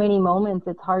so many moments.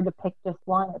 It's hard to pick just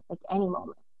one. It's like any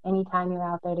moment, anytime you're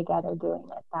out there together doing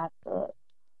it, that's it.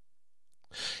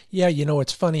 Yeah,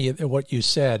 it's funny what you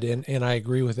said, and I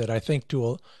agree with it. I think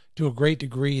to a great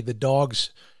degree, the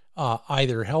dogs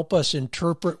either help us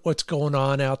interpret what's going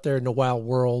on out there in the wild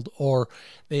world, or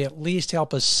they at least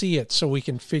help us see it so we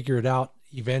can figure it out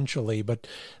eventually. But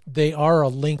they are a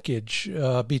linkage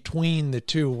between the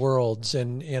two worlds,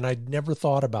 and I'd never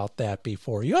thought about that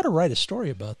before. You ought to write a story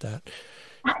about that.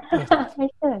 I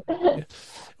should.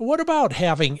 What about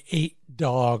having 8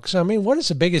 dogs? I mean, what is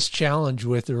the biggest challenge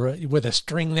with a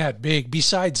string that big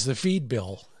besides the feed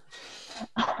bill?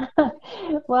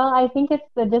 Well, I think it's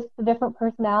just the different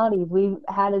personalities. We've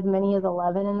had as many as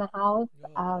 11 in the house,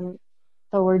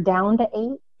 so we're down to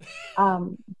 8.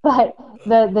 But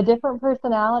the different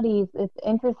personalities, it's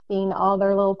interesting, all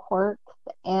their little quirks,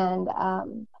 and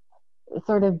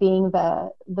sort of being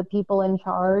the people in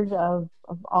charge of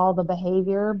all the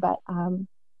behavior. But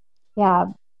yeah,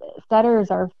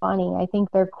 setters are funny. I think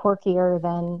they're quirkier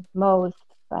than most.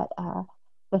 But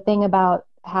the thing about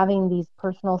having these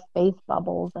personal space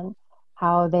bubbles and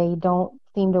how they don't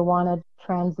seem to want to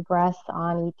transgress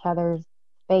on each other's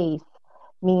space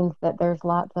means that there's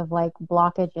lots of like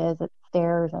blockages at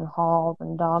stairs and halls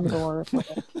and dog doors.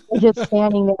 They're just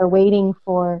standing there waiting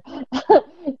for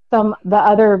the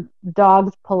other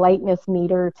dog's politeness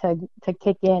meter to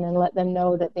kick in and let them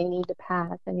know that they need to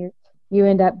pass. And you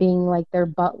end up being like their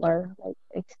butler. Like,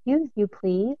 excuse you,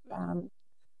 please.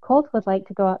 Colt would like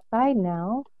to go outside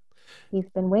now. He's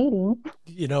been waiting.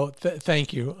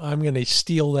 Thank you. I'm going to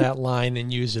steal that line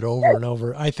and use it over and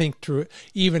over. I think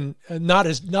even not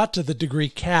to the degree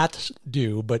cats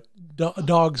do, but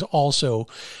dogs also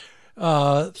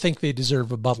think they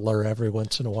deserve a butler every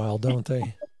once in a while, don't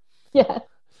they? Yeah.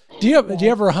 Do you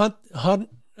ever hunt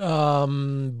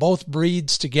both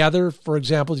breeds together? For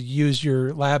example, to use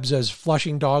your labs as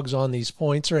flushing dogs on these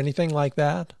points or anything like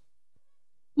that?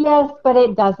 Yes, but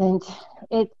it doesn't.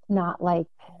 It's not like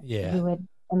you would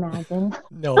imagine.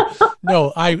 No,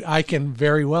 I can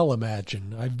very well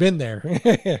imagine. I've been there.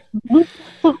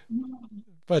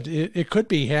 But it could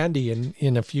be handy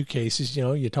in a few cases.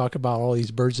 You talk about all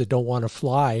these birds that don't want to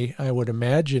fly. I would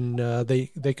imagine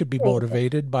they could be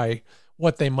motivated by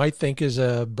what they might think is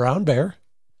a brown bear.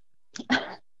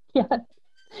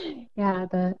 Yeah.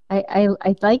 I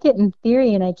like it in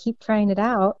theory, and I keep trying it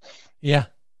out. Yeah.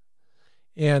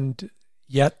 And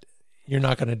yet you're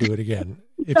not going to do it again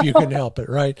if you can help it,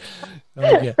 right?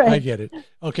 I get it.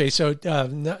 Okay, so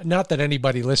not that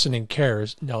anybody listening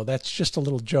cares. No, that's just a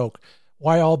little joke.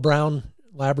 Why all brown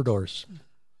Labradors?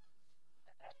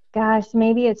 Gosh,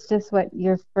 maybe it's just what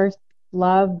your first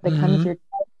love becomes your.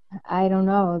 I don't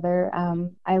know. They're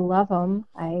I love them.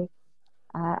 I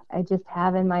just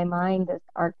have in my mind this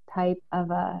archetype of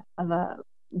a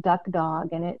duck dog,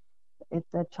 and it's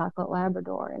a chocolate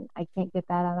Labrador, and I can't get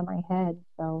that out of my head.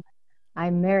 So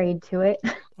I'm married to it.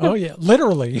 Oh yeah,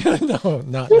 literally. No,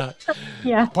 not.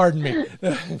 Yeah. Pardon me.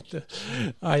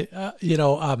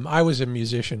 I was a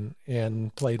musician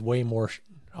and played way more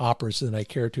operas than I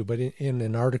care to. But in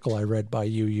an article I read by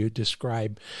you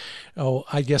describe,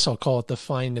 I guess I'll call it the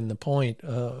find and the point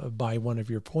by one of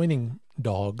your pointing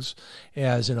dogs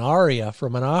as an aria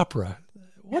from an opera.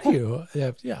 What do you?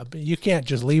 Yeah, but you can't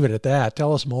just leave it at that.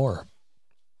 Tell us more.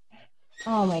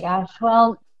 Oh my gosh.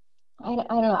 Well, I don't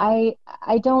know.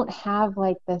 I don't have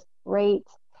like this great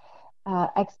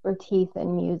expertise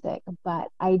in music, but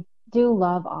I do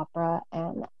love opera.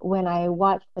 And when I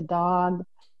watch the dog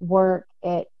work,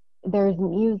 there's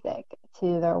music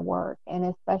to their work, and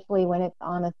especially when it's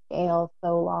on a scale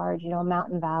so large, a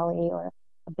mountain valley or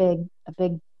a big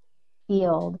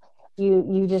field,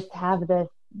 you just have this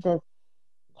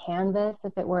canvas,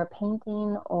 if it were a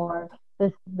painting, or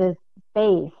this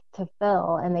space to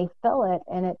fill, and they fill it,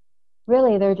 and it's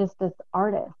really, they're just this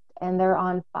artist, and they're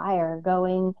on fire,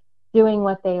 doing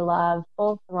what they love,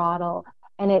 full throttle,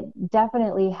 and it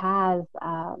definitely has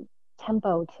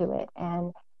tempo to it,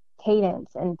 and cadence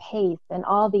and pace, and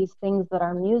all these things that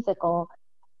are musical,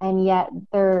 and yet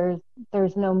there's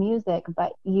no music,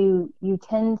 but you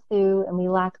tend to, and we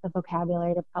lack the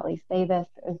vocabulary to probably say this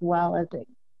as well as it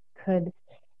could,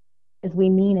 as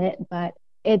we mean it, but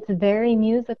it's very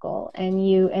musical,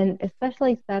 and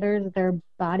especially setters, their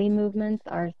body movements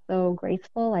are so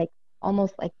graceful, like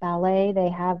almost like ballet. They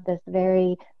have this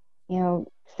very,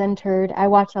 centered. I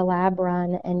watch a lab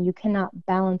run, and you cannot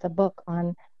balance a book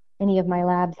on any of my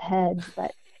lab's heads,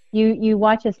 but you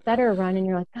watch a setter run, and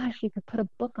you're like, gosh, you could put a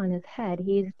book on his head.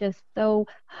 He's just so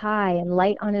high and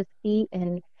light on his feet,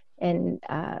 and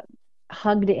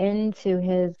hugged into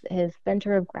his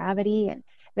center of gravity, and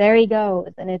there he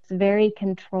goes, and it's very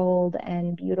controlled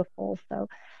and beautiful. So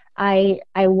I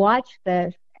watch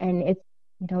this, and it's,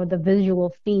 the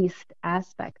visual feast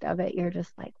aspect of it. You're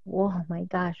just like, whoa, my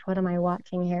gosh, what am I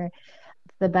watching here?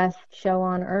 It's the best show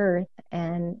on earth,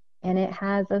 and it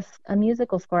has a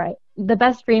musical score. The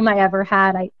best dream I ever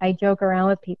had, I joke around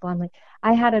with people. I'm like,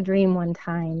 I had a dream one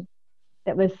time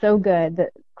that was so good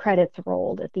that credits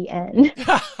rolled at the end.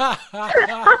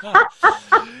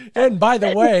 And by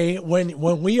the way,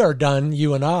 when we are done,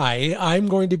 you and I'm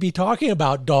going to be talking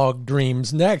about dog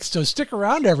dreams next. So stick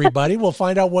around, everybody. We'll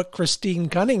find out what Christine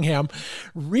Cunningham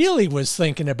really was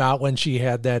thinking about when she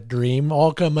had that dream,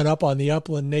 all coming up on the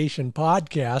Upland Nation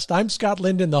podcast. I'm Scott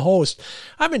Linden, the host.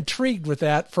 I'm intrigued with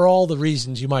that for all the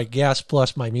reasons you might guess,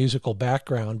 plus my musical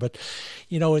background. But,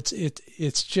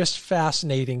 it's just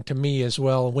fascinating to me as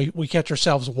well. We catch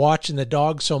ourselves watching the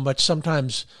dog so much,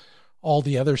 sometimes all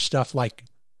the other stuff like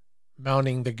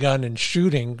mounting the gun and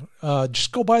shooting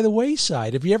just go by the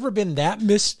wayside. Have you ever been that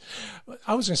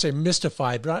I was going to say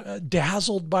mystified, but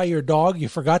dazzled by your dog you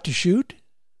forgot to shoot?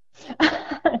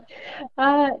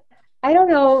 I don't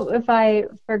know if I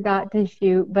forgot to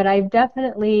shoot, but I've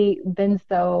definitely been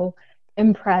so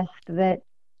impressed that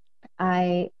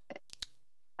I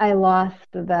lost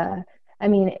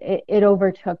it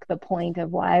overtook the point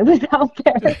of why I was out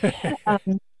there.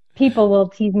 People will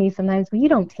tease me sometimes, well, you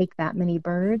don't take that many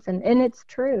birds. And it's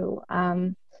true.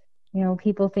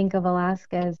 People think of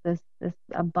Alaska as this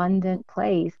abundant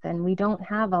place, and we don't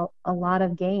have a lot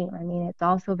of game. It's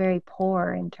also very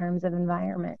poor in terms of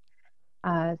environment.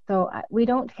 We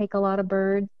don't take a lot of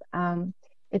birds.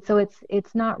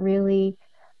 It's not really,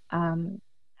 I'm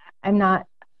not,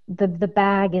 the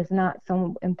bag is not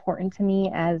so important to me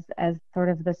as sort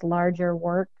of this larger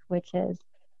work, which is,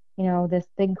 this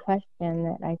big question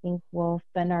that I think we'll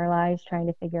spend our lives trying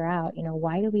to figure out.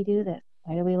 Why do we do this?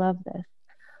 Why do we love this?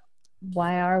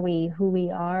 Why are we who we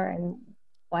are? And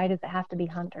why does it have to be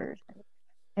hunters?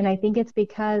 And I think it's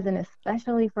because, and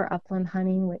especially for upland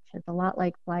hunting, which is a lot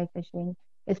like fly fishing,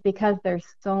 it's because there's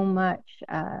so much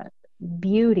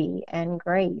beauty and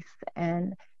grace,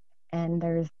 and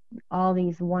there's all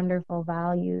these wonderful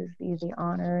values, the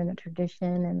honor and the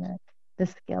tradition and the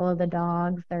skill of the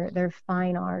dogs. They're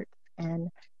fine arts,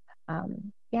 and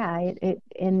in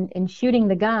shooting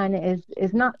the gun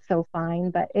is not so fine,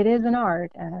 but it is an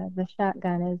art. The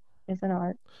shotgun is an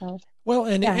art. So, well,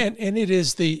 and it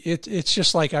is it's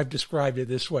just like I've described it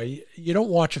this way. You don't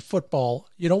watch a football.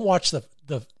 You don't watch the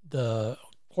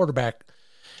quarterback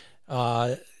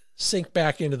sink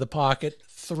back into the pocket,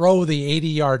 throw the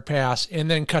 80-yard pass,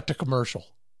 and then cut to commercial.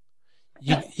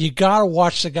 You got to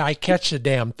watch the guy catch the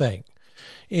damn thing.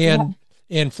 And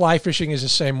fly fishing is the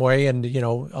same way. And,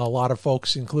 a lot of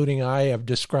folks, including I, have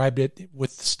described it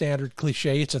with the standard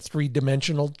cliche. It's a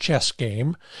three-dimensional chess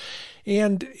game.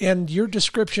 And your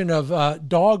description of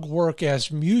dog work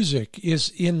as music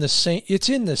is in the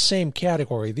same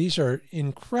category. These are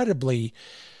incredibly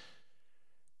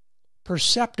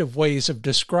perceptive ways of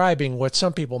describing what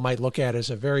some people might look at as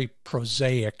a very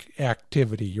prosaic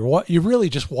activity. You're really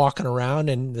just walking around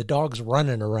and the dog's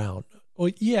running around.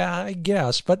 Well, yeah, I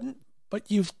guess, but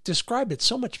you've described it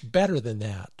so much better than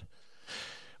that.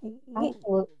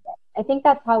 Absolutely. I think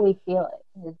that's how we feel it.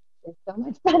 It's so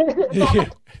much better than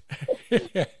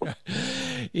that.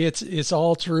 It's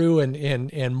all true,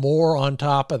 and more on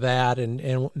top of that,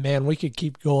 and man, we could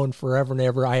keep going forever and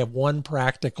ever. I have one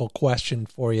practical question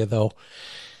for you though,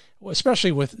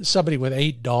 especially with somebody with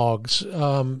 8 dogs.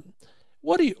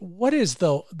 What is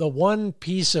the one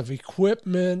piece of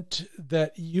equipment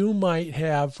that you might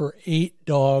have for 8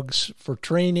 dogs for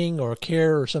training or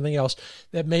care or something else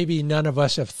that maybe none of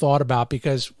us have thought about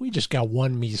because we just got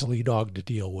one measly dog to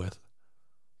deal with?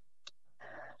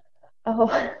 Oh,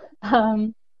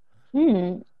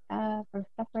 for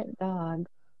separate dogs.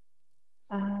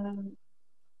 Um,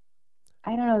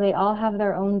 I don't know. They all have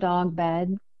their own dog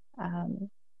beds. Um,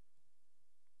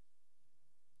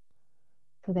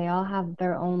 so they all have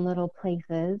their own little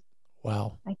places.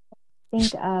 Wow. I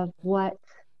think of what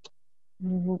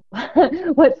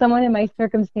what someone in my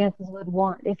circumstances would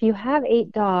want. If you have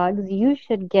 8 dogs, you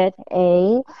should get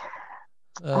a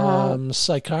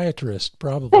psychiatrist,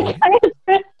 probably.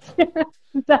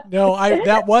 No,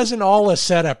 that wasn't all a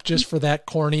setup just for that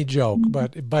corny joke,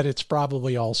 but it's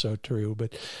probably also true.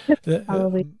 But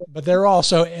but they're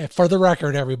also, for the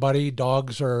record, everybody,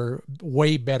 dogs are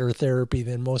way better therapy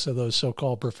than most of those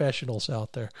so-called professionals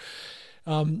out there.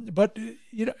 But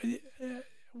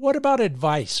what about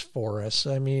advice for us?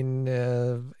 I mean,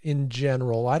 in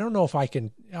general, I don't know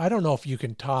if you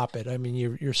can top it. I mean,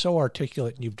 you're so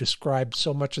articulate and you've described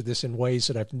so much of this in ways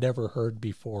that I've never heard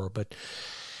before, but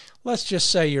let's just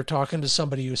say you're talking to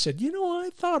somebody who said, I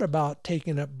thought about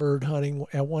taking up bird hunting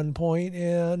at one point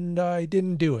and I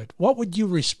didn't do it. What would you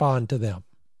respond to them?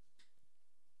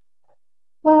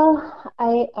 Well,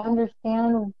 I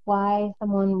understand why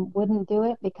someone wouldn't do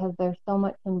it because there's so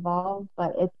much involved,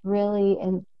 but it's really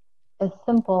as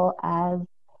simple as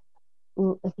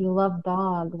if you love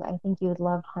dogs, I think you would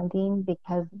love hunting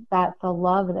because that's a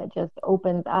love that just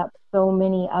opens up so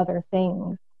many other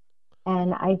things.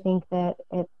 And I think that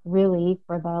it's really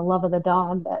for the love of the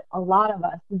dog that a lot of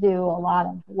us do a lot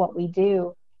of what we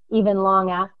do, even long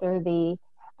after the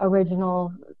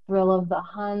original thrill of the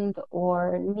hunt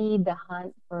or need to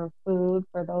hunt for food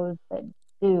for those that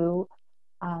do,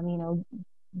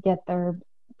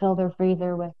 fill their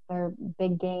freezer with their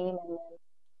big game and then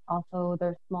also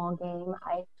their small game.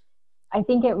 I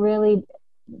think it really,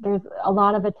 there's a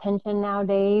lot of attention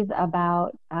nowadays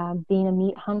about being a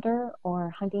meat hunter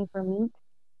or hunting for meat,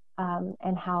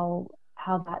 and how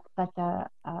that's such a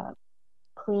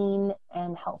clean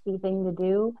and healthy thing to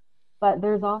do. But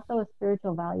there's also a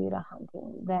spiritual value to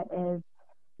hunting that is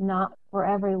not for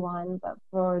everyone, but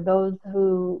for those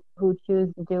who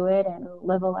choose to do it and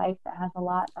live a life that has a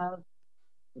lot of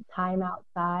time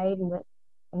outside and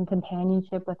in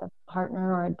companionship with a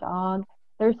partner or a dog.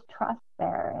 There's trust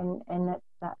there, and it's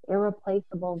that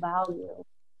irreplaceable value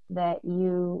that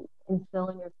you instill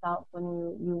in yourself when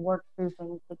you work through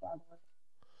things together.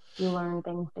 You learn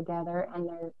things together, and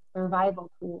they're survival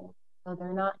tools. So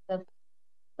they're not just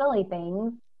silly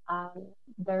things,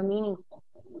 they're meaningful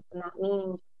things, and that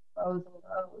meaning grows and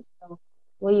grows. So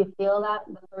will you feel that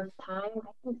the first time?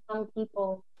 I think some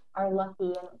people are lucky,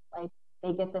 and it's like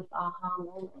they get this aha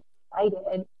moment. I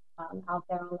did out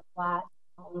there on the flat,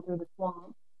 going through the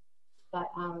swamp. But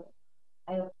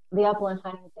the upland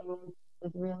hunting thing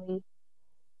is really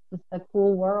just a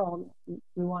cool world. You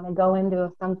want to go into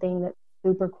something that's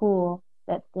super cool,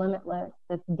 that's limitless,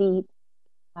 that's deep.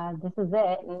 This is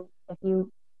it. And if you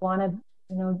want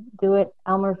to, do it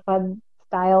Elmer Fudd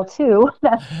style too,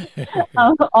 that's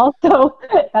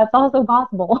also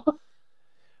possible.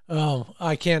 Oh,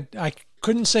 I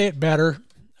couldn't say it better.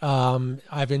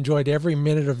 I've enjoyed every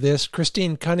minute of this.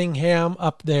 Christine Cunningham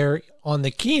up there on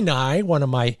the Kenai, one of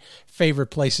my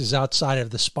favorite places outside of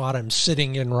the spot I'm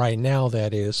sitting in right now,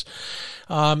 that is.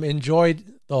 Enjoyed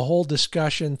the whole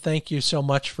discussion. Thank you so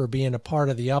much for being a part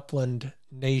of the Upland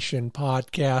Nation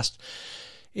podcast.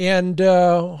 And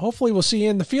hopefully we'll see you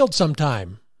in the field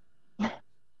sometime.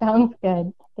 Sounds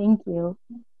good. Thank you.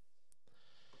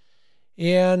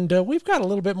 And we've got a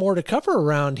little bit more to cover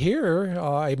around here.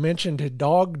 I mentioned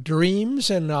dog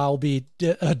dreams, and I'll be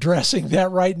addressing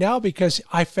that right now because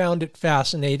I found it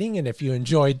fascinating. And if you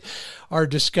enjoyed our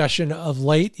discussion of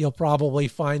late, you'll probably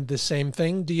find the same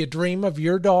thing. Do you dream of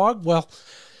your dog? Well,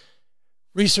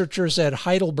 researchers at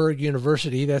Heidelberg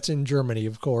University, that's in Germany,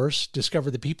 of course,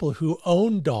 discovered that people who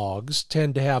own dogs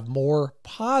tend to have more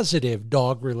positive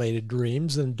dog-related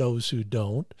dreams than those who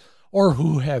don't, or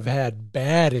who have had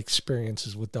bad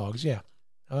experiences with dogs. Yeah,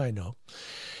 I know.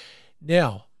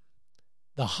 Now,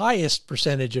 the highest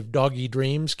percentage of doggy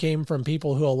dreams came from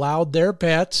people who allowed their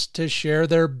pets to share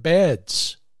their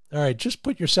beds. All right, just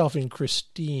put yourself in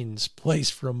Christine's place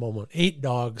for a moment. 8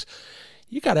 dogs.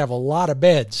 You got to have a lot of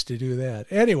beds to do that.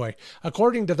 Anyway,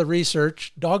 according to the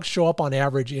research, dogs show up on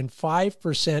average in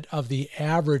 5% of the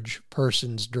average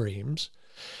person's dreams.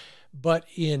 But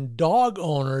in dog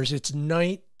owners, it's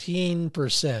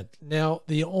 19%. Now,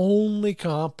 the only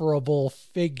comparable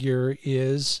figure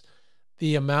is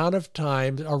the amount of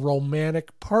times a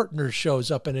romantic partner shows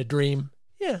up in a dream.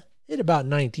 Yeah, at about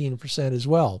 19% as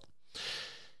well.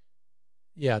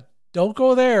 Yeah, don't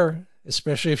go there,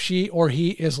 especially if she or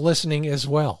he is listening as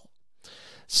well.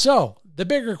 So the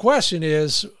bigger question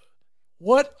is,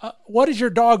 what is your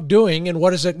dog doing and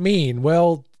what does it mean?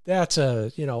 Well, that's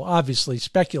obviously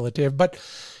speculative, but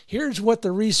here's what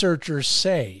the researchers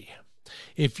say.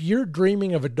 If you're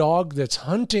dreaming of a dog that's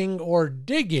hunting or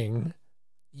digging,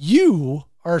 you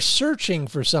are searching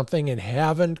for something and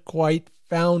haven't quite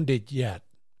found it yet.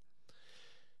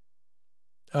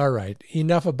 All right,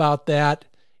 enough about that.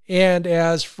 And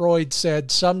as Freud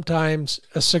said, sometimes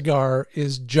a cigar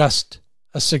is just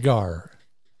a cigar.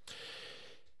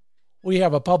 We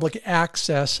have a public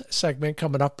access segment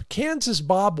coming up. Kansas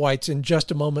bobwhites in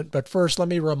just a moment. But first, let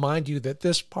me remind you that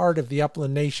this part of the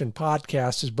Upland Nation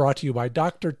podcast is brought to you by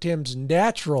Dr. Tim's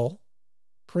Natural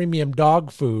Premium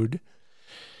Dog Food.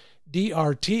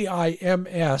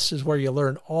 DRTIMS is where you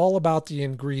learn all about the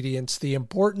ingredients, the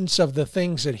importance of the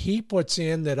things that he puts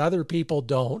in that other people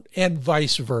don't, and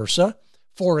vice versa.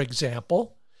 For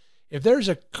example, if there's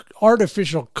an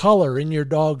artificial color in your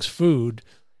dog's food,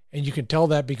 and you can tell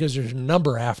that because there's a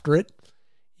number after it,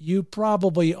 you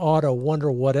probably ought to wonder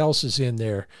what else is in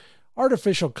there.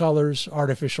 Artificial colors,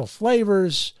 artificial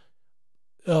flavors.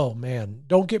 Oh man,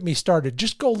 don't get me started.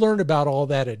 Just go learn about all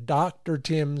that at Dr.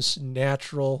 Tim's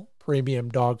Natural Premium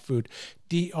Dog Food,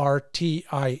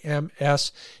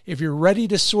 DRTIMS. If you're ready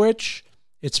to switch,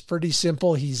 it's pretty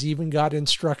simple. He's even got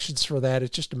instructions for that.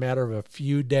 It's just a matter of a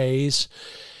few days.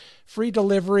 Free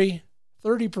delivery,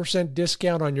 30%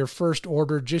 discount on your first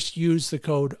order. Just use the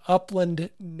code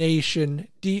UplandNation,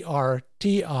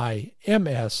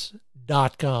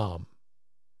 DRTIMS.com.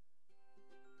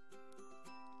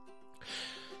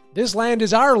 This land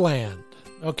is our land.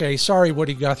 Okay, sorry,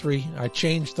 Woody Guthrie. I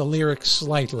changed the lyrics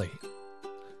slightly.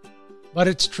 But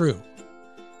it's true.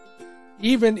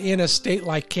 Even in a state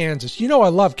like Kansas. You know I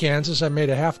love Kansas. I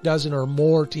made a half dozen or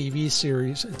more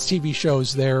TV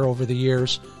shows there over the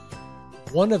years.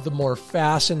 One of the more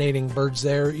fascinating birds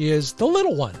there is the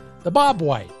little one, the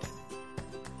bobwhite.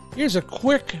 Here's a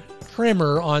quick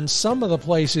primer on some of the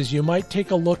places you might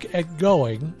take a look at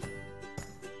going,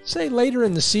 say later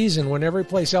in the season when every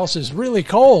place else is really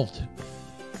cold.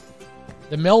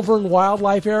 The Melbourne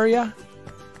Wildlife Area,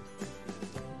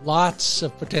 lots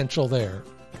of potential there.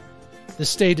 The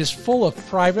state is full of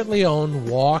privately owned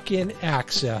walk-in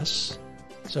access,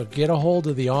 so get a hold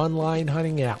of the online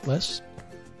hunting atlas.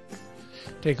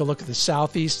 Take a look at the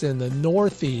southeast and the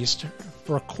northeast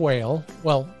for quail,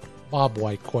 well,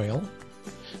 bobwhite quail.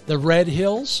 The Red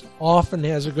Hills often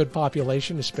has a good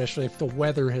population, especially if the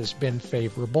weather has been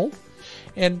favorable.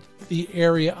 And the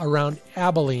area around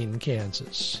Abilene,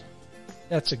 Kansas.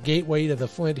 That's a gateway to the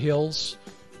Flint Hills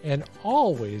and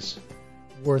always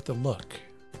worth a look.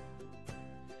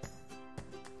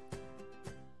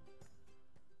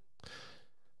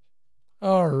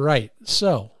 All right,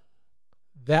 so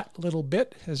that little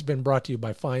bit has been brought to you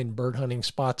by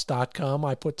FindBirdHuntingSpots.com.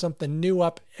 I put something new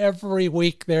up every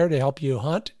week there to help you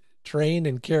hunt, train,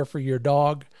 and care for your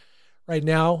dog. Right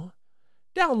now,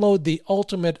 download the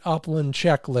Ultimate Upland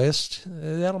Checklist.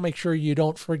 That'll make sure you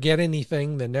don't forget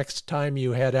anything the next time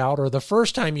you head out or the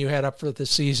first time you head up for the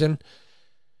season.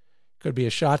 Could be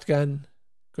a shotgun,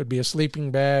 could be a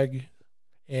sleeping bag,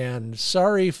 and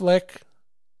sorry, Flick,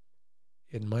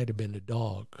 it might have been a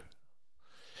dog.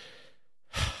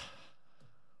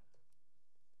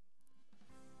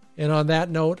 And on that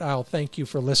note, I'll thank you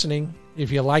for listening. If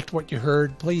you liked what you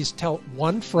heard, please tell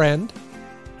one friend.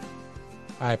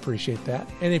 I appreciate that.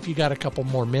 And if you got a couple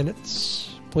more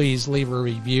minutes, please leave a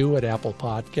review at Apple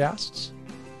Podcasts.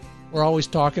 We're always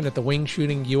talking at the Wing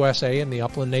Shooting USA and the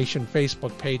Upland Nation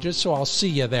Facebook pages, so I'll see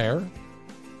you there.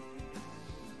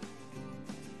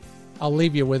 I'll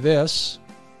leave you with this.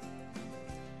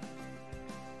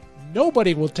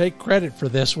 Nobody will take credit for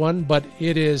this one, but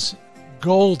it is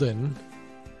golden.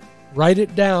 Write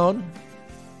it down.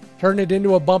 Turn it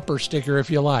into a bumper sticker if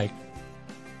you like.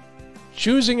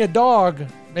 Choosing a dog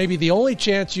may be the only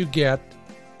chance you get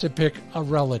to pick a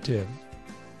relative.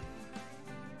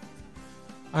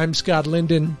 I'm Scott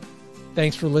Linden.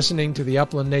 Thanks for listening to the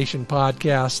Upland Nation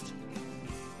podcast.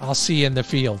 I'll see you in the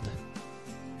field.